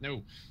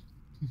 No.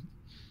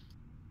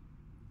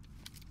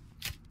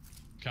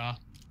 Car.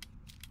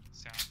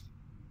 South.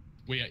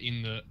 We are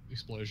in the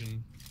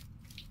explosion.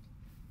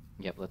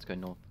 Yep, let's go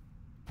north.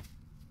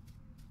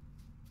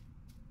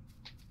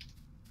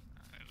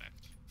 They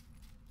left.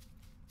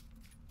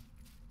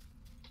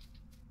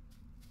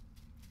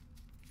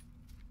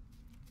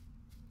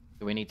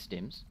 Do we need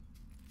stims?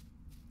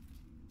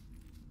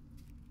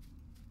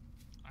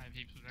 I have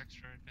heaps of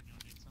extra if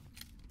anyone needs them.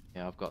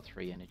 Yeah, I've got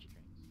 3 energy drinks.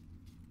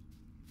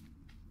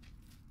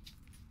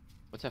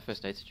 What's our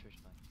first aid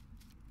situation like?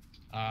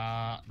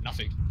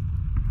 Nothing.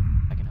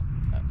 I can help you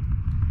with that.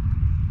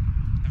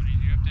 How many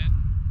do you have, Dan?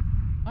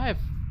 I have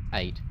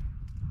 8.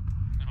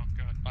 Oh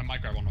god. I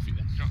might grab one off you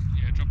then. Drop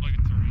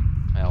Logan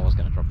 3. I was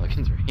gonna drop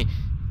Logan 3. Yep.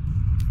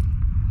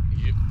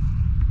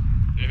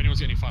 If anyone's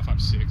got any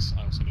 5.56,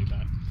 I also need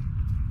that.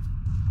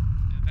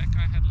 Yeah, that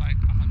guy had like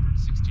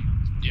 160 on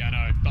his weapon. Yeah, I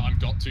know, but I've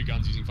got 2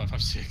 guns using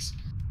 5.56.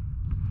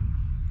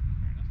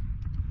 Fair enough.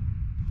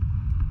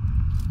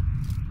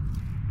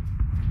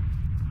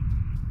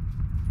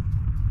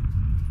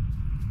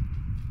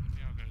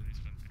 Maybe I'll go to this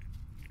one here,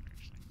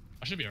 actually.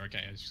 I should be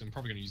okay, because I'm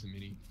probably going to use the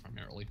mini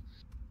primarily.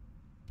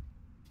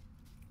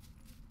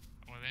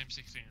 Well, the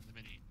M16 and the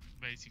Mini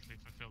basically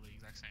fulfill the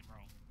exact same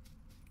role.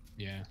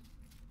 Yeah.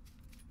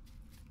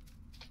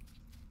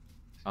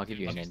 I'll give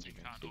you an Just energy you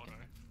drink. can't So you can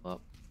auto. level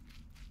up.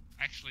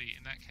 Actually,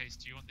 in that case,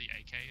 do you want the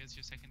AK as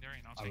your secondary?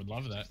 And I'll I take would the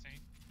love that. M16?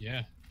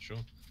 Yeah, sure.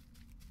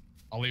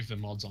 I'll leave the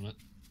mods on it.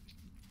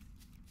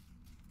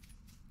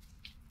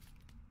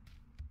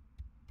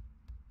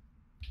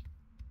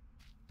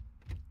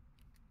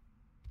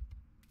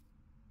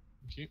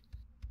 Thank you.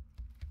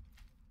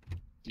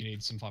 Do you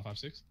need some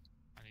 5.56?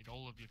 I need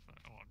all of you for.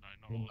 Oh no,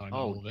 not Well, all. no, Of Oh,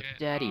 all of it.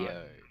 Yeah, daddy-o.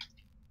 There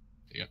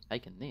you go.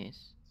 Taking this. 16's good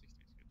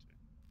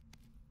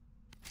too.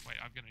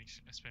 I've got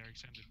a spare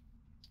extended.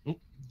 Oh,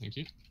 thank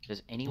you.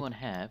 Does anyone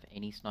have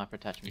any sniper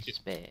attachments Thank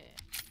spare?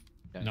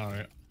 Don't. No,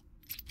 What'd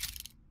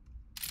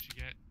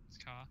you get? This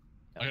car?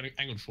 I got an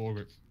angled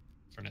foregrip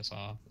for an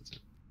SR. That's it.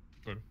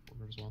 Got a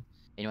foregrip as well.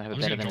 Anyone have a I'm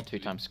just better gonna than a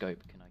drop 2x scope?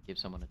 Can I give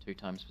someone a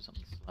 2x for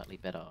something slightly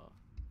better?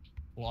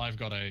 Well, I've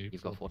got a.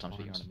 You've got 4x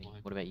for your enemy. mine.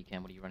 What about you,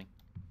 Cam? What are you running?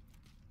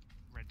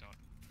 Red dot.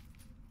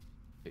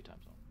 2x on.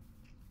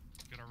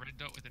 Got a red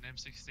dot with an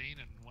M16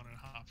 and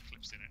 1.5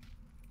 clips in it.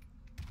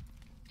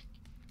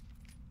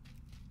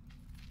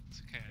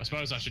 It's okay. I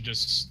suppose I should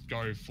just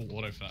go full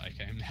auto for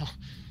AKM now.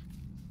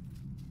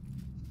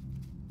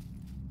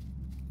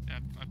 Yeah,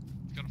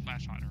 I've got a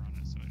flash hider on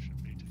it, so it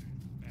shouldn't be too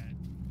bad.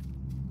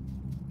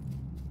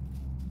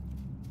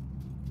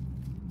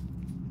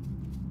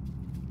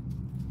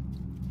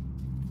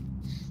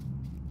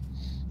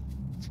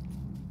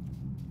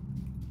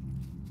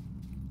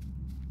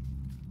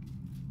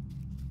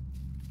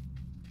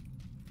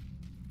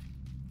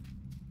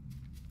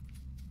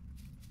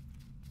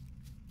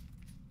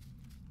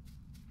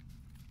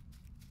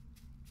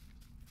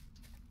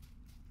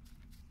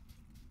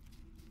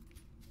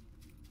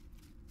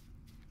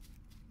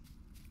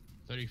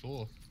 $34.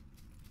 Oh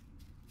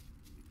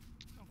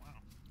wow,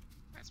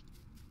 that's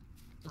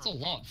That's for a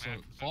lot for map,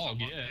 that's a fog,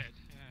 lot yeah. dead,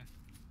 yeah.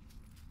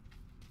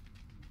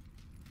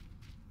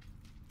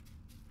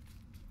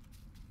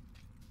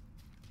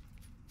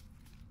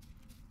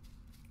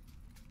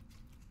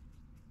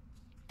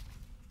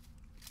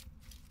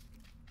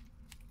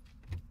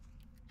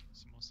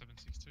 Some more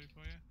 7.62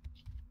 for you.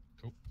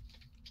 Cool.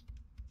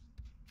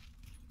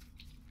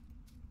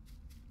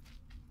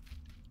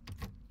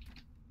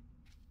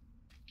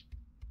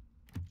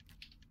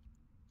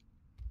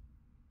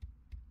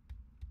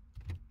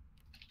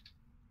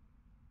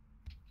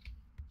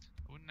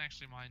 I wouldn't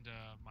actually mind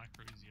a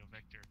micro Uzi or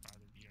Vector if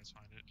either of you guys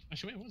find it.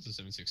 Actually, wait, what is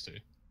the 7.62?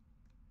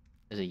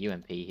 There's a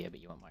UMP here, but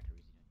you want micro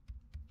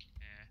Uzi.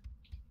 Yeah,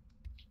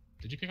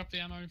 Did you pick up the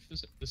ammo for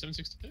the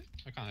 7.62?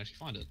 I can't actually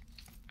find it.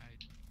 I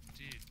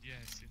did,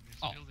 yes, in this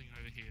Oh. building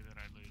over here that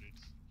I looted.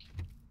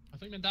 I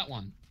thought you meant that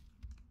one.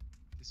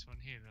 This one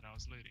here that I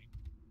was looting.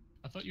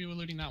 I thought you were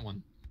looting that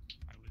one.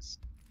 I was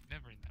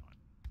never in that one.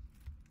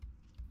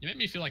 You make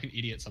me feel like an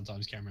idiot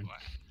sometimes, Cameron.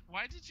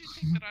 Why did you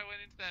think that I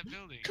went into that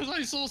building? Because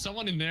I saw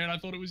someone in there and I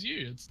thought it was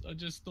you. I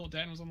just thought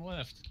Dan was on the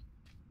left.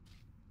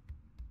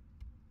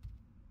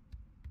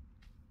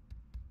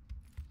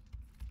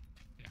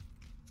 Yeah.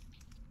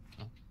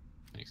 Oh,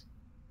 thanks.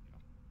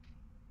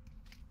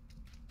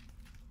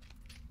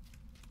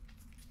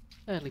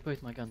 Sadly,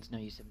 both my guns now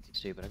use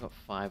 7.62, but I got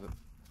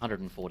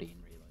 540 in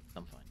reload.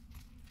 I'm fine.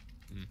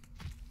 Hmm.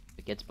 If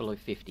it gets below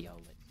 50, I'll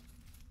let.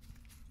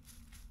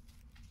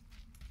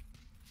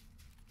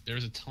 There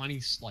is a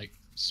tiny like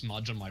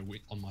smudge on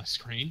my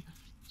screen,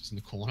 just in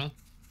the corner.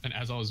 And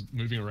as I was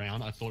moving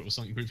around, I thought it was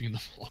something moving in the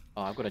floor.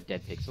 Oh, I've got a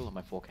dead pixel on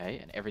my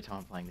 4K, and every time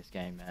I'm playing this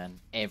game, man,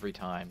 every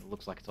time it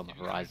looks like it's on the You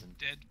got a horizon.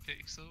 Dead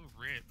pixel?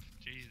 Rip.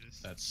 Jesus.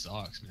 That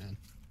sucks, man.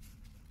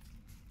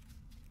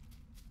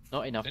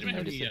 Not enough to Anyone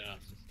have notice any, it.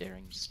 Just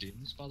staring.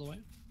 Stims, by the way?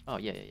 Oh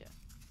yeah.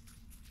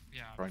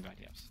 Yeah, I've Throwing got right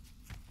tips.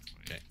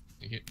 Okay,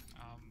 thank you.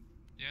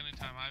 The only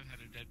time I've had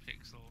a dead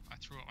pixel, I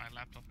threw out my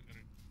laptop and got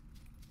a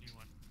new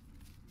one.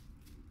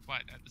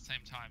 But at the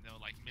same time, there were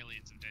like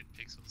millions of dead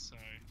pixels, so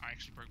I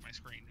actually broke my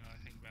screen now I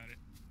think about it.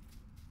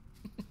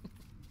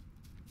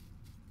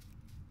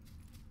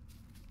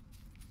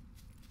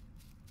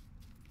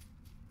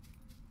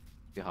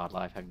 Your hard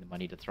life having the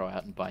money to throw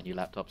out and buy new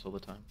laptops all the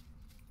time.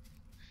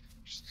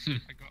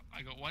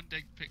 I got one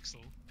dead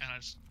pixel, and I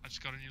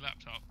just got a new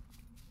laptop.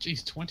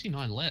 Jeez,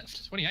 29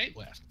 left. 28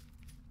 left.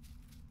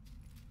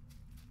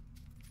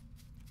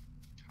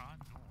 Car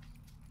north.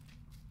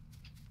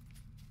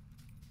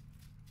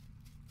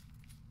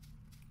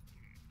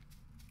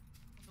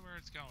 Wonder where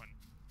it's going.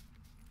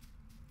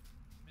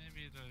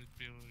 Maybe the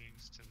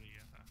buildings to the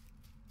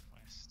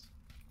west,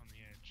 on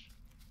the edge.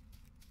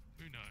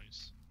 Who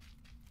knows?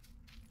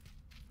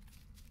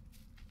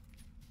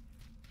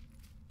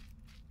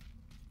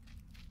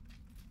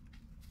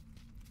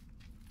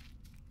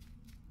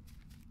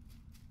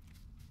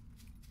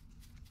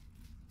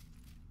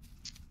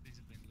 These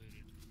have been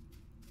looted.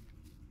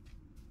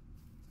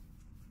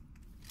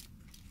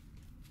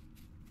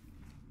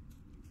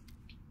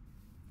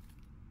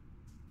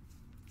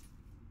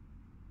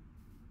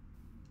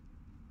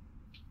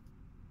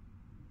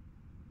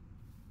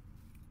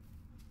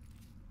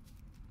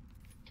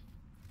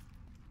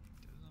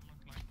 Doesn't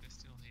look like they're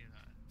still here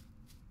though.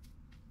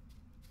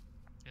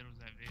 It was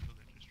that vehicle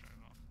that just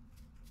drove off.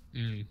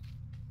 Hmm.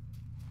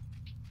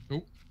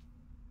 Oh,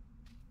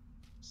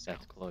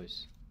 That's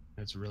close.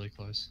 that's really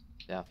close.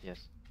 South,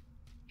 yes.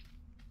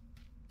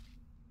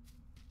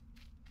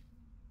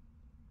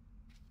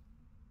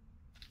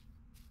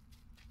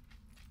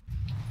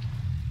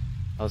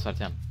 Other side of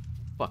town.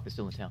 Fuck, they're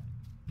still in town.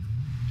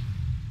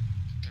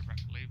 They're about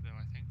to leave though,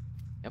 I think.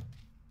 Yep.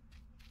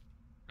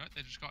 No,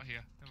 they just got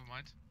here. Never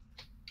mind.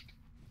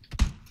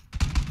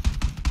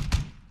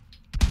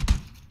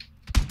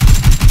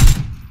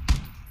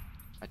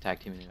 I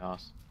tagged him in the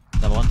ass.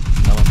 Another one.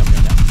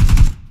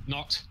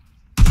 Knocked.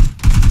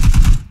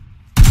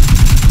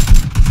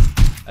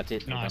 That's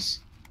it. we're done. Nice.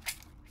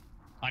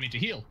 I need to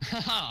heal.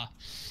 Haha.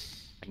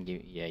 I can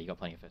give. Yeah, you got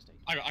plenty of first aid.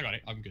 I got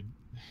it. I'm good.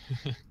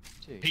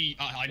 Two.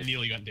 I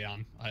nearly got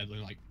down. I had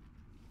like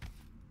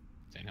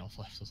 10 health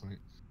left or something.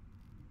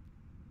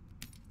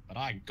 But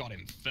I got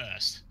him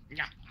first.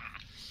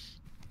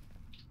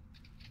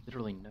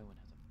 Literally, no one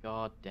has a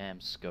goddamn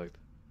scope.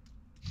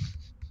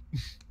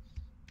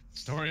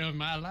 Story of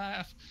my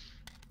life.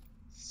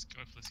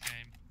 Scopeless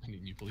game. I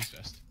need a new police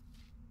vest.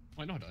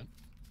 Wait, no, I don't.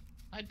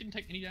 I didn't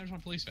take any damage on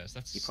my police vest.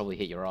 That's You probably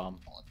hit your arm,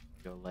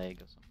 your leg,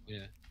 or something.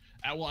 yeah.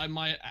 Well,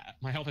 my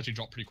health actually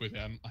dropped pretty quickly.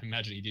 I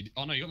imagine he did.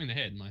 Oh no, you got me in the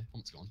head. My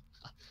helmet's gone.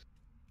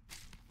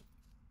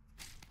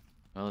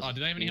 Well, Oh,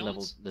 did they have any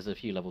levels? helmets? There's a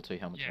few level 2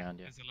 helmets Yeah, around.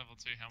 Yeah. there's a level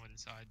 2 helmet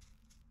inside.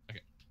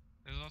 Okay.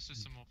 There's also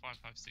some more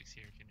 5.56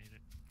 here if you need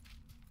it.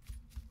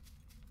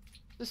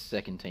 The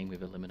second team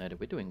we've eliminated.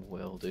 We're doing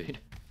well, dude.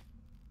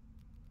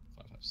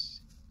 5.56.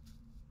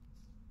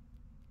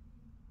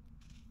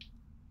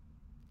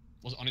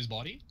 Was it on his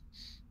body?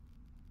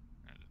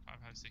 No, the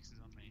 5.56 is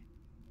on me.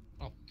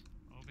 Oh.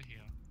 Over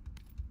here.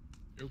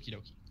 Okie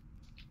dokie.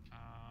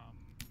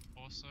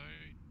 Also,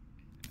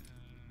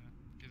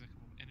 here's a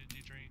couple of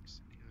energy drinks,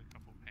 and here's a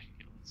couple of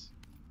painkillers.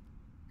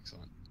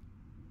 Excellent.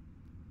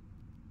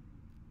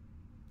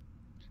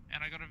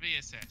 And I got a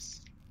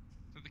VSS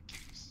for the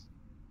kicks.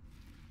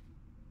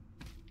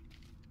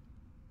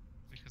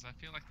 Because I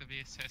feel like the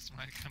VSS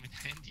might come in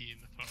handy in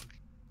the fog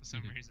for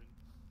some reason.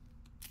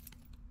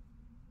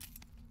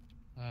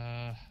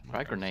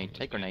 Try grenade.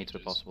 Take grenades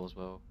where possible as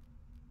well.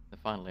 The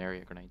final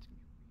area grenades.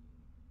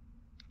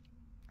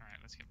 Alright,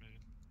 let's get moving.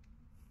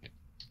 Yep.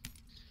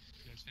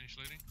 You guys finished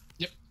looting?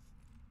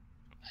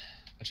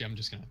 Actually, I'm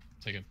just gonna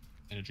take an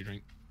energy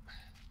drink.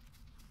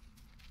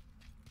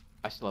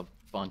 I still have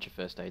a bunch of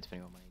first aids if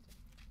anyone needs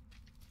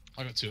it.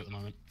 I got 2 at the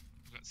moment.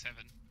 We've got 7.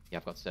 Yeah,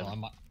 I've got So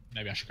 7.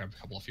 maybe I should grab a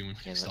couple off you when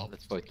we Yeah, stop.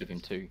 let's both give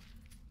him 2.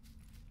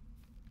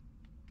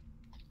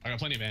 I got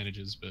plenty of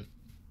bandages, but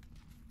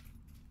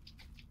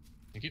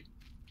thank you.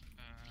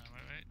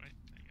 Wait.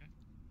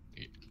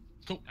 There you go.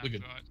 Cool, we're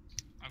good.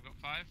 I've got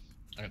 5.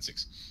 I got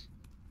 6.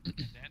 Dan,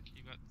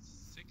 you got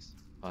 6?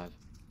 5.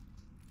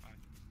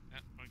 Yeah,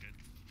 we're good.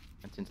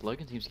 And since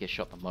Logan seems to get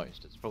shot the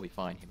most, it's probably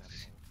fine him having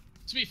more.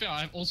 To be fair,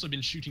 I've also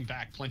been shooting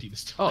back plenty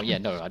this time. Oh yeah,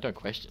 no, I don't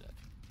question it.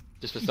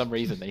 Just for some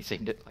reason they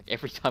seem to, like,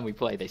 every time we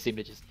play, they seem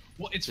to just...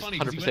 Well, it's just funny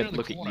because he went around the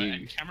look at corner you.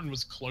 and Cameron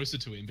was closer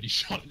to him, but he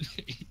shot at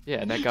me. Yeah,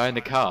 and that guy in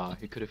the car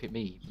who could have hit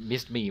me,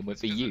 missed me and went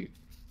for That's 'cause you.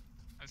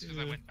 That's because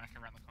I went back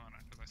around the corner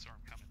because I saw him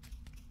coming.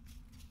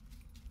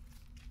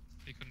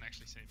 He couldn't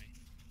actually see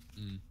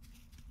me.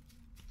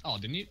 Oh,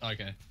 didn't he?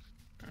 Okay,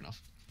 fair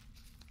enough.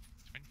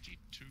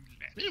 22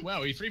 left. Yeah,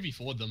 wow, he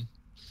 3v4'd them.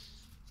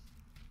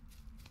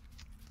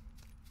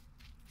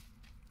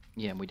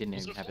 Yeah, and we didn't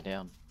Was even it have it 4?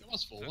 down. It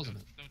was 4, No, wasn't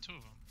it? There were 2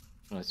 of them.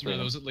 No, it's No, 3.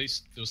 there was at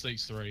least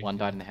 3. One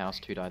died in the house,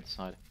 2 died at the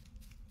side.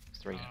 It's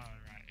 3. Oh, right.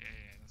 Yeah,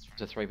 that's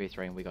right. It's a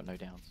 3v3 and we got no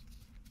downs.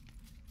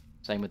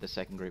 Same with the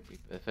second group,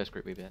 first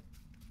group we bet.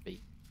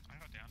 B. I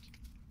got down.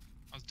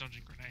 I was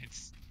dodging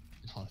grenades.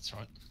 Oh, that's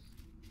right.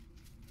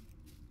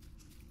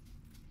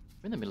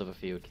 We're in the middle of a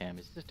field, Cam.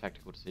 Is this a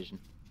tactical decision?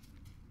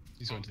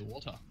 He's going to the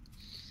water.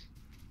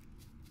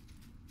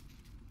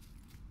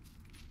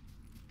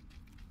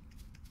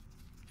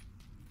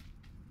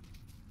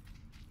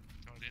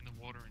 God, in the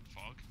water and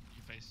fog,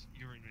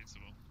 you're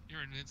invincible.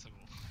 You're invincible.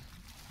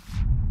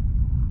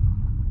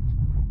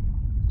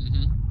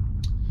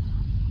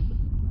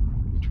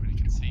 Nobody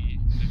can see you.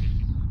 Nobody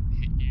can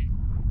hit you.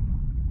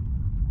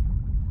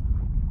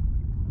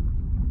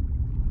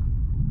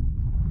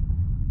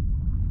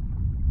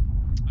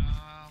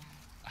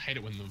 I hate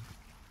it when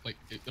I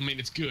mean,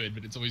 it's good,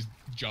 but it's always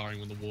jarring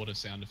when the water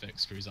sound effect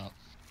screws up.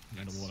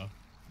 Underwater.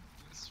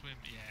 Let's swim.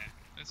 Yeah,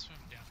 let's swim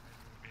down the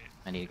river a bit.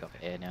 I need to go for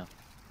air now.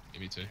 Yeah,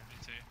 me too. Yeah, me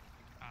too.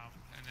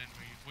 And then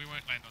we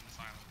won't land on this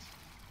island.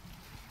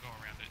 We'll go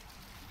around it.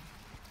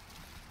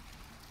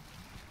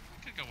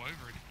 We could go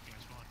over it if you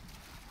guys want.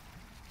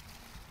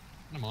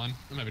 I don't mind.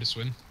 I'm happy to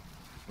swim.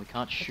 We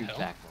can't shoot hell?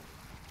 back.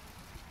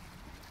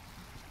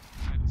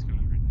 Okay, let's go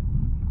over it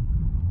then.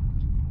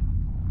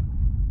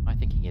 My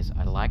thinking is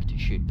I like to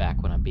shoot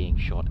back when I'm being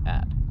shot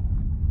at.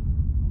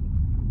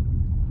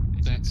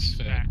 It's either That's shoot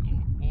fair. back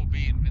or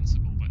be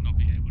invincible but not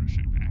be able to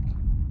shoot back.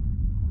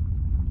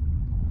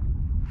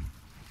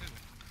 There's a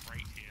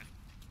crate here.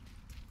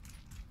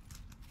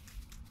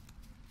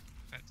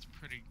 That's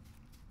pretty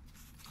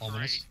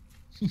Ominous.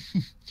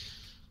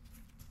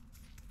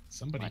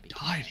 Somebody Might be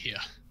died here.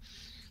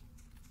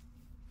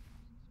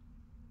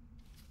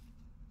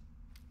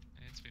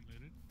 And it's been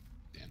looted.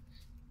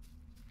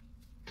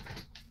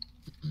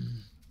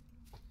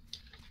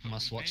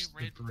 Must We watch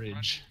may the bridge.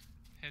 run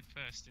head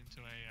first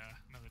into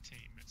another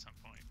team at some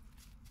point.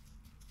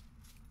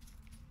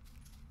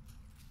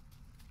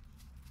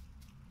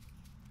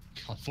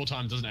 God, 4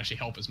 times doesn't actually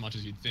help as much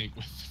as you'd think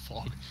with the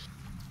fog.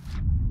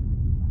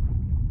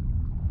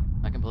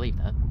 I can believe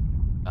that.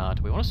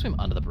 Do we want to swim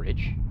under the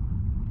bridge?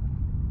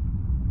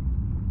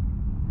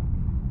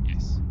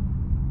 Yes.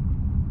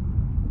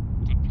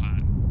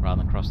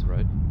 rather than cross the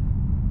road.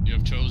 You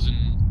have chosen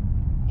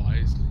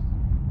wisely.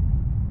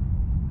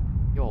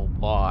 You're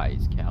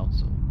wise,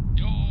 counsel.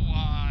 Your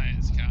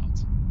wise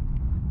count.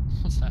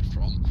 What's that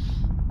from?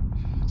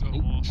 Don't Oh,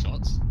 walk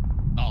shots.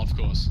 Oh, of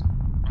course.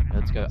 right in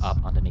Let's front go of us.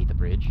 up underneath the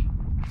bridge.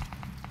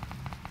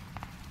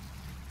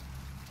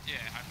 Yeah,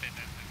 I bet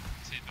that's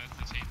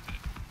the team that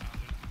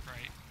loot the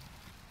crate.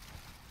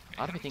 Okay,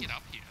 How do how we do we think- get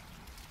up here?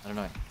 I don't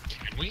know.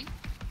 Can we?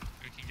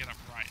 We can get up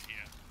right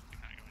here. We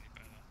can't go any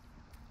further.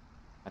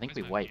 I think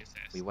Where's we my wait.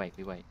 VSS? We wait.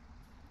 We wait.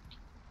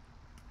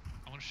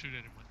 I want to shoot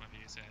at him with my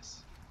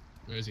VSS.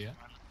 Where is he at?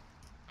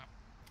 Oh,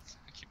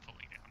 I keep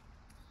pulling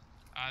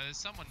down. There's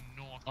someone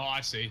north. Oh, of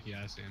I see. the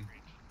Yeah, I see him. bridge.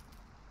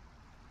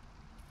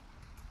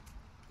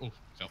 Oh,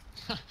 fell.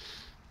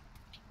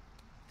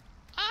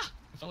 Ah!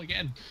 I fell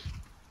again.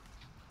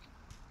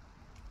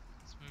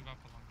 Let's move up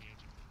along the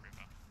edge of the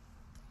river.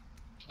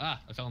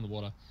 Ah, I fell in the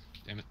water.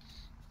 Damn it.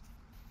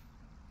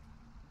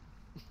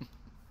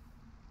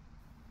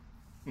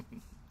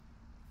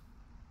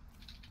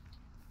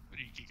 What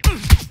are you kicking?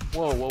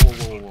 Whoa, whoa,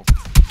 whoa, whoa, whoa.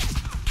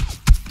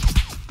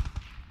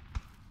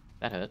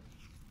 That hurt.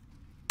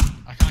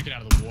 I can't get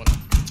out of the water.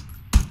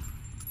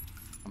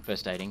 I'm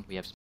first aiding. We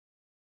have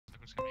Look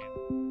what's coming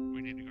in.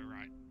 We need to go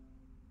right.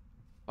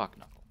 fuck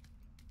knuckle.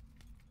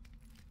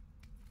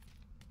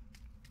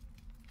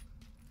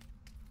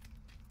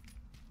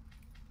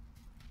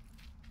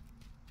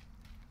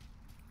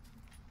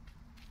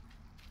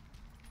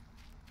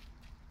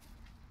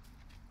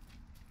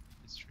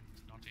 This tree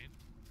is not in.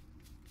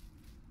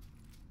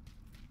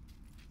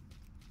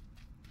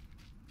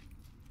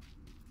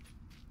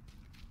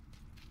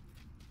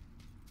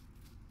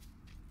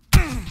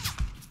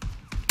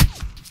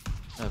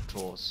 Of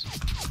course.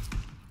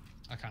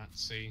 I can't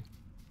see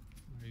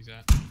where he's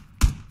at.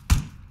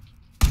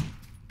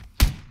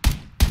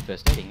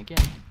 First aiding again.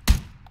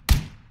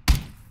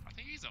 I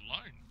think he's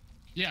alone.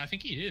 Yeah, I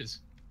think he is.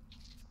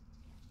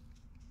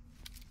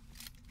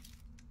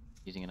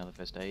 Using another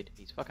first aid.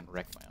 He's fucking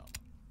wrecked my arm.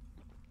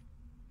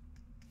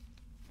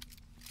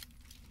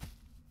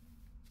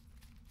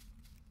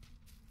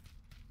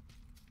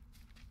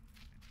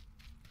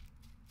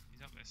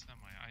 He's up there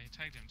somewhere. I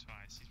tagged him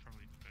twice. He's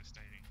probably first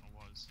aiding, or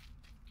was.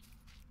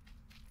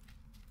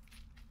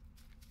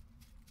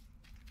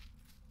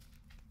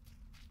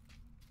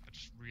 I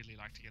just really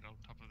like to get on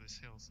top of this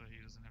hill so he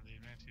doesn't have the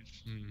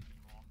advantage Hmm.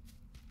 anymore.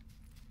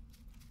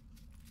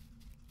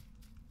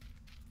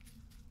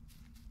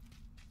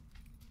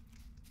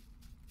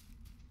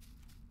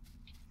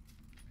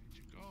 Where'd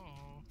you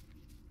go?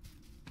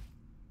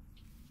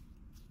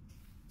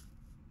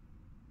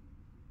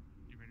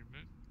 You ready to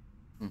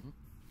move?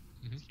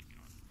 Mm-hmm. Let's keep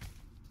going.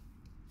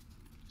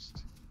 Just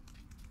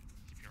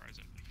keep your eyes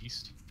open.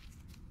 East.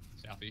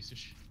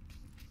 Southeast-ish.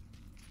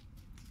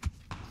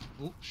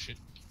 Oh, shit.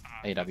 Ah,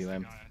 that's the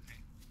AWM. guy, I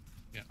think.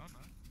 Yeah. Oh no.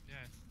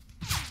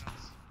 Yeah. Someone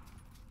else.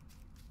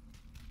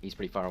 He's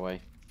pretty far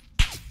away.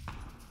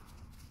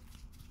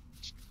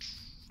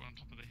 We're on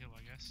top of the hill,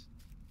 I guess.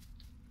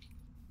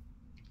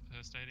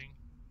 First aiding.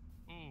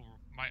 Ooh,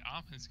 my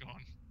arm is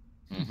gone.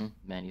 Mm-hmm.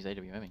 Man, he's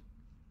AWMing.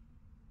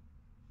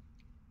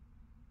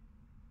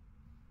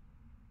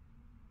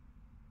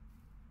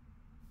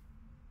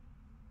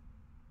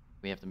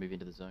 We have to move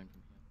into the zone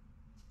from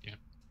here. Yeah.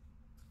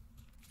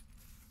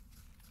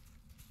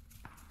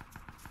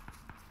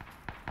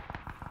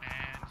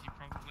 And he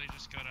probably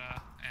just got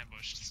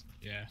ambushed.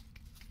 Yeah.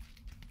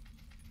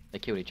 They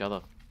killed each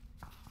other.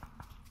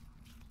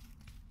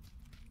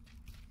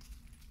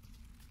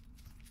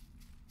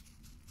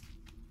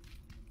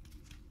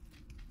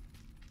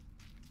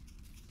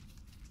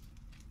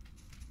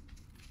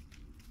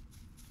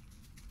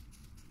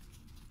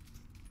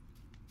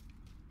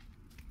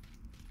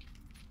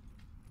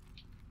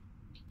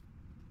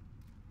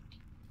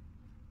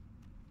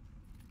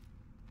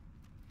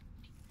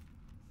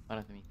 I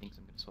don't think he thinks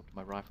I'm going to swap to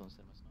my rifle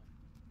instead of my sniper.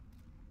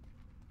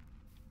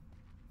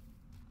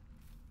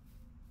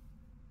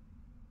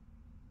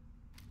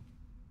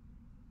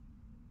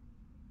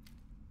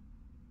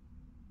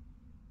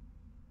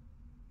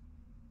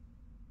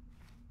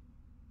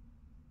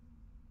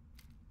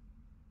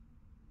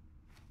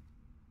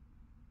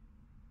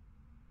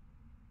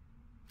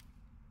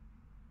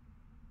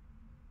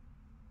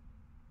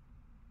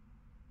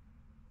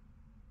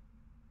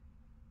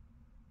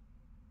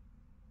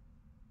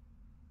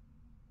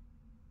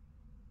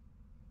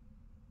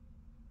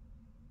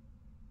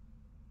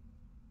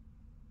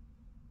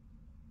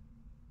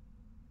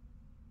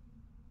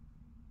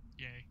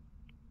 Yay.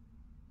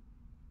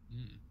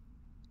 Mm.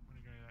 I'm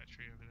gonna go to that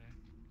tree over there.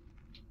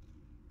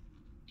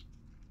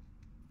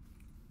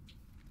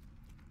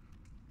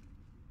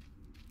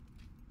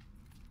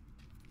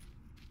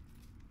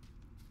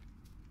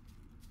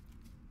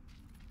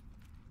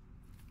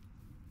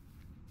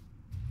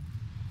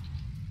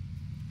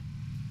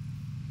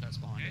 That's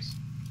behind Okay. us.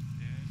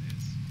 Yeah, it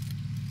is.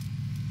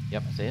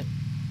 Yep, I see it.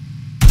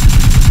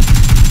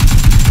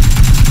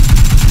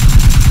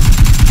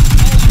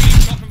 Oh, I'm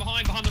getting shot from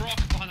behind the rock,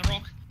 behind the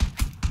rock.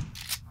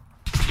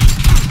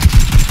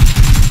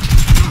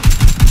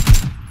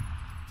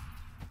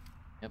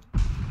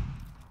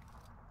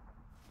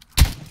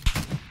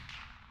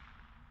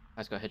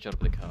 I just got headshot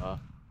with a car.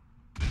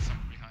 There's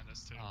someone behind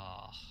us too.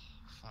 Oh,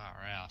 far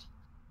out.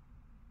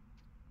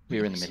 We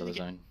were in the middle of the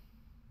zone.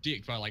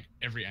 Dick by like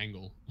every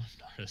angle I've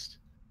noticed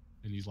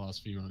in these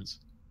last few moments.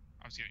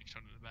 I was getting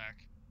shot in the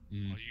back.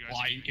 Mm. Well, you guys Well,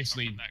 were I getting shot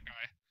instantly, from that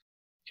guy.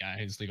 yeah,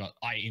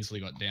 I instantly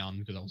got down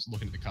because I was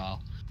looking at the car.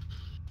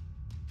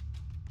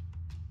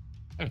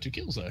 I got 2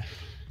 kills though.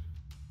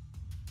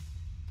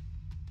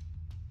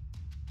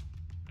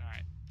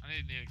 Alright, I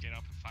need to get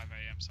up at 5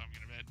 AM, so I'm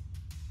gonna bed.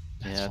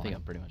 That's Yeah, I think fine.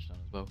 I'm pretty much done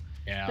as well.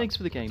 Yeah. Thanks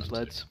for the I'm games, done too.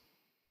 lads.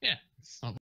 Yeah. It's- Not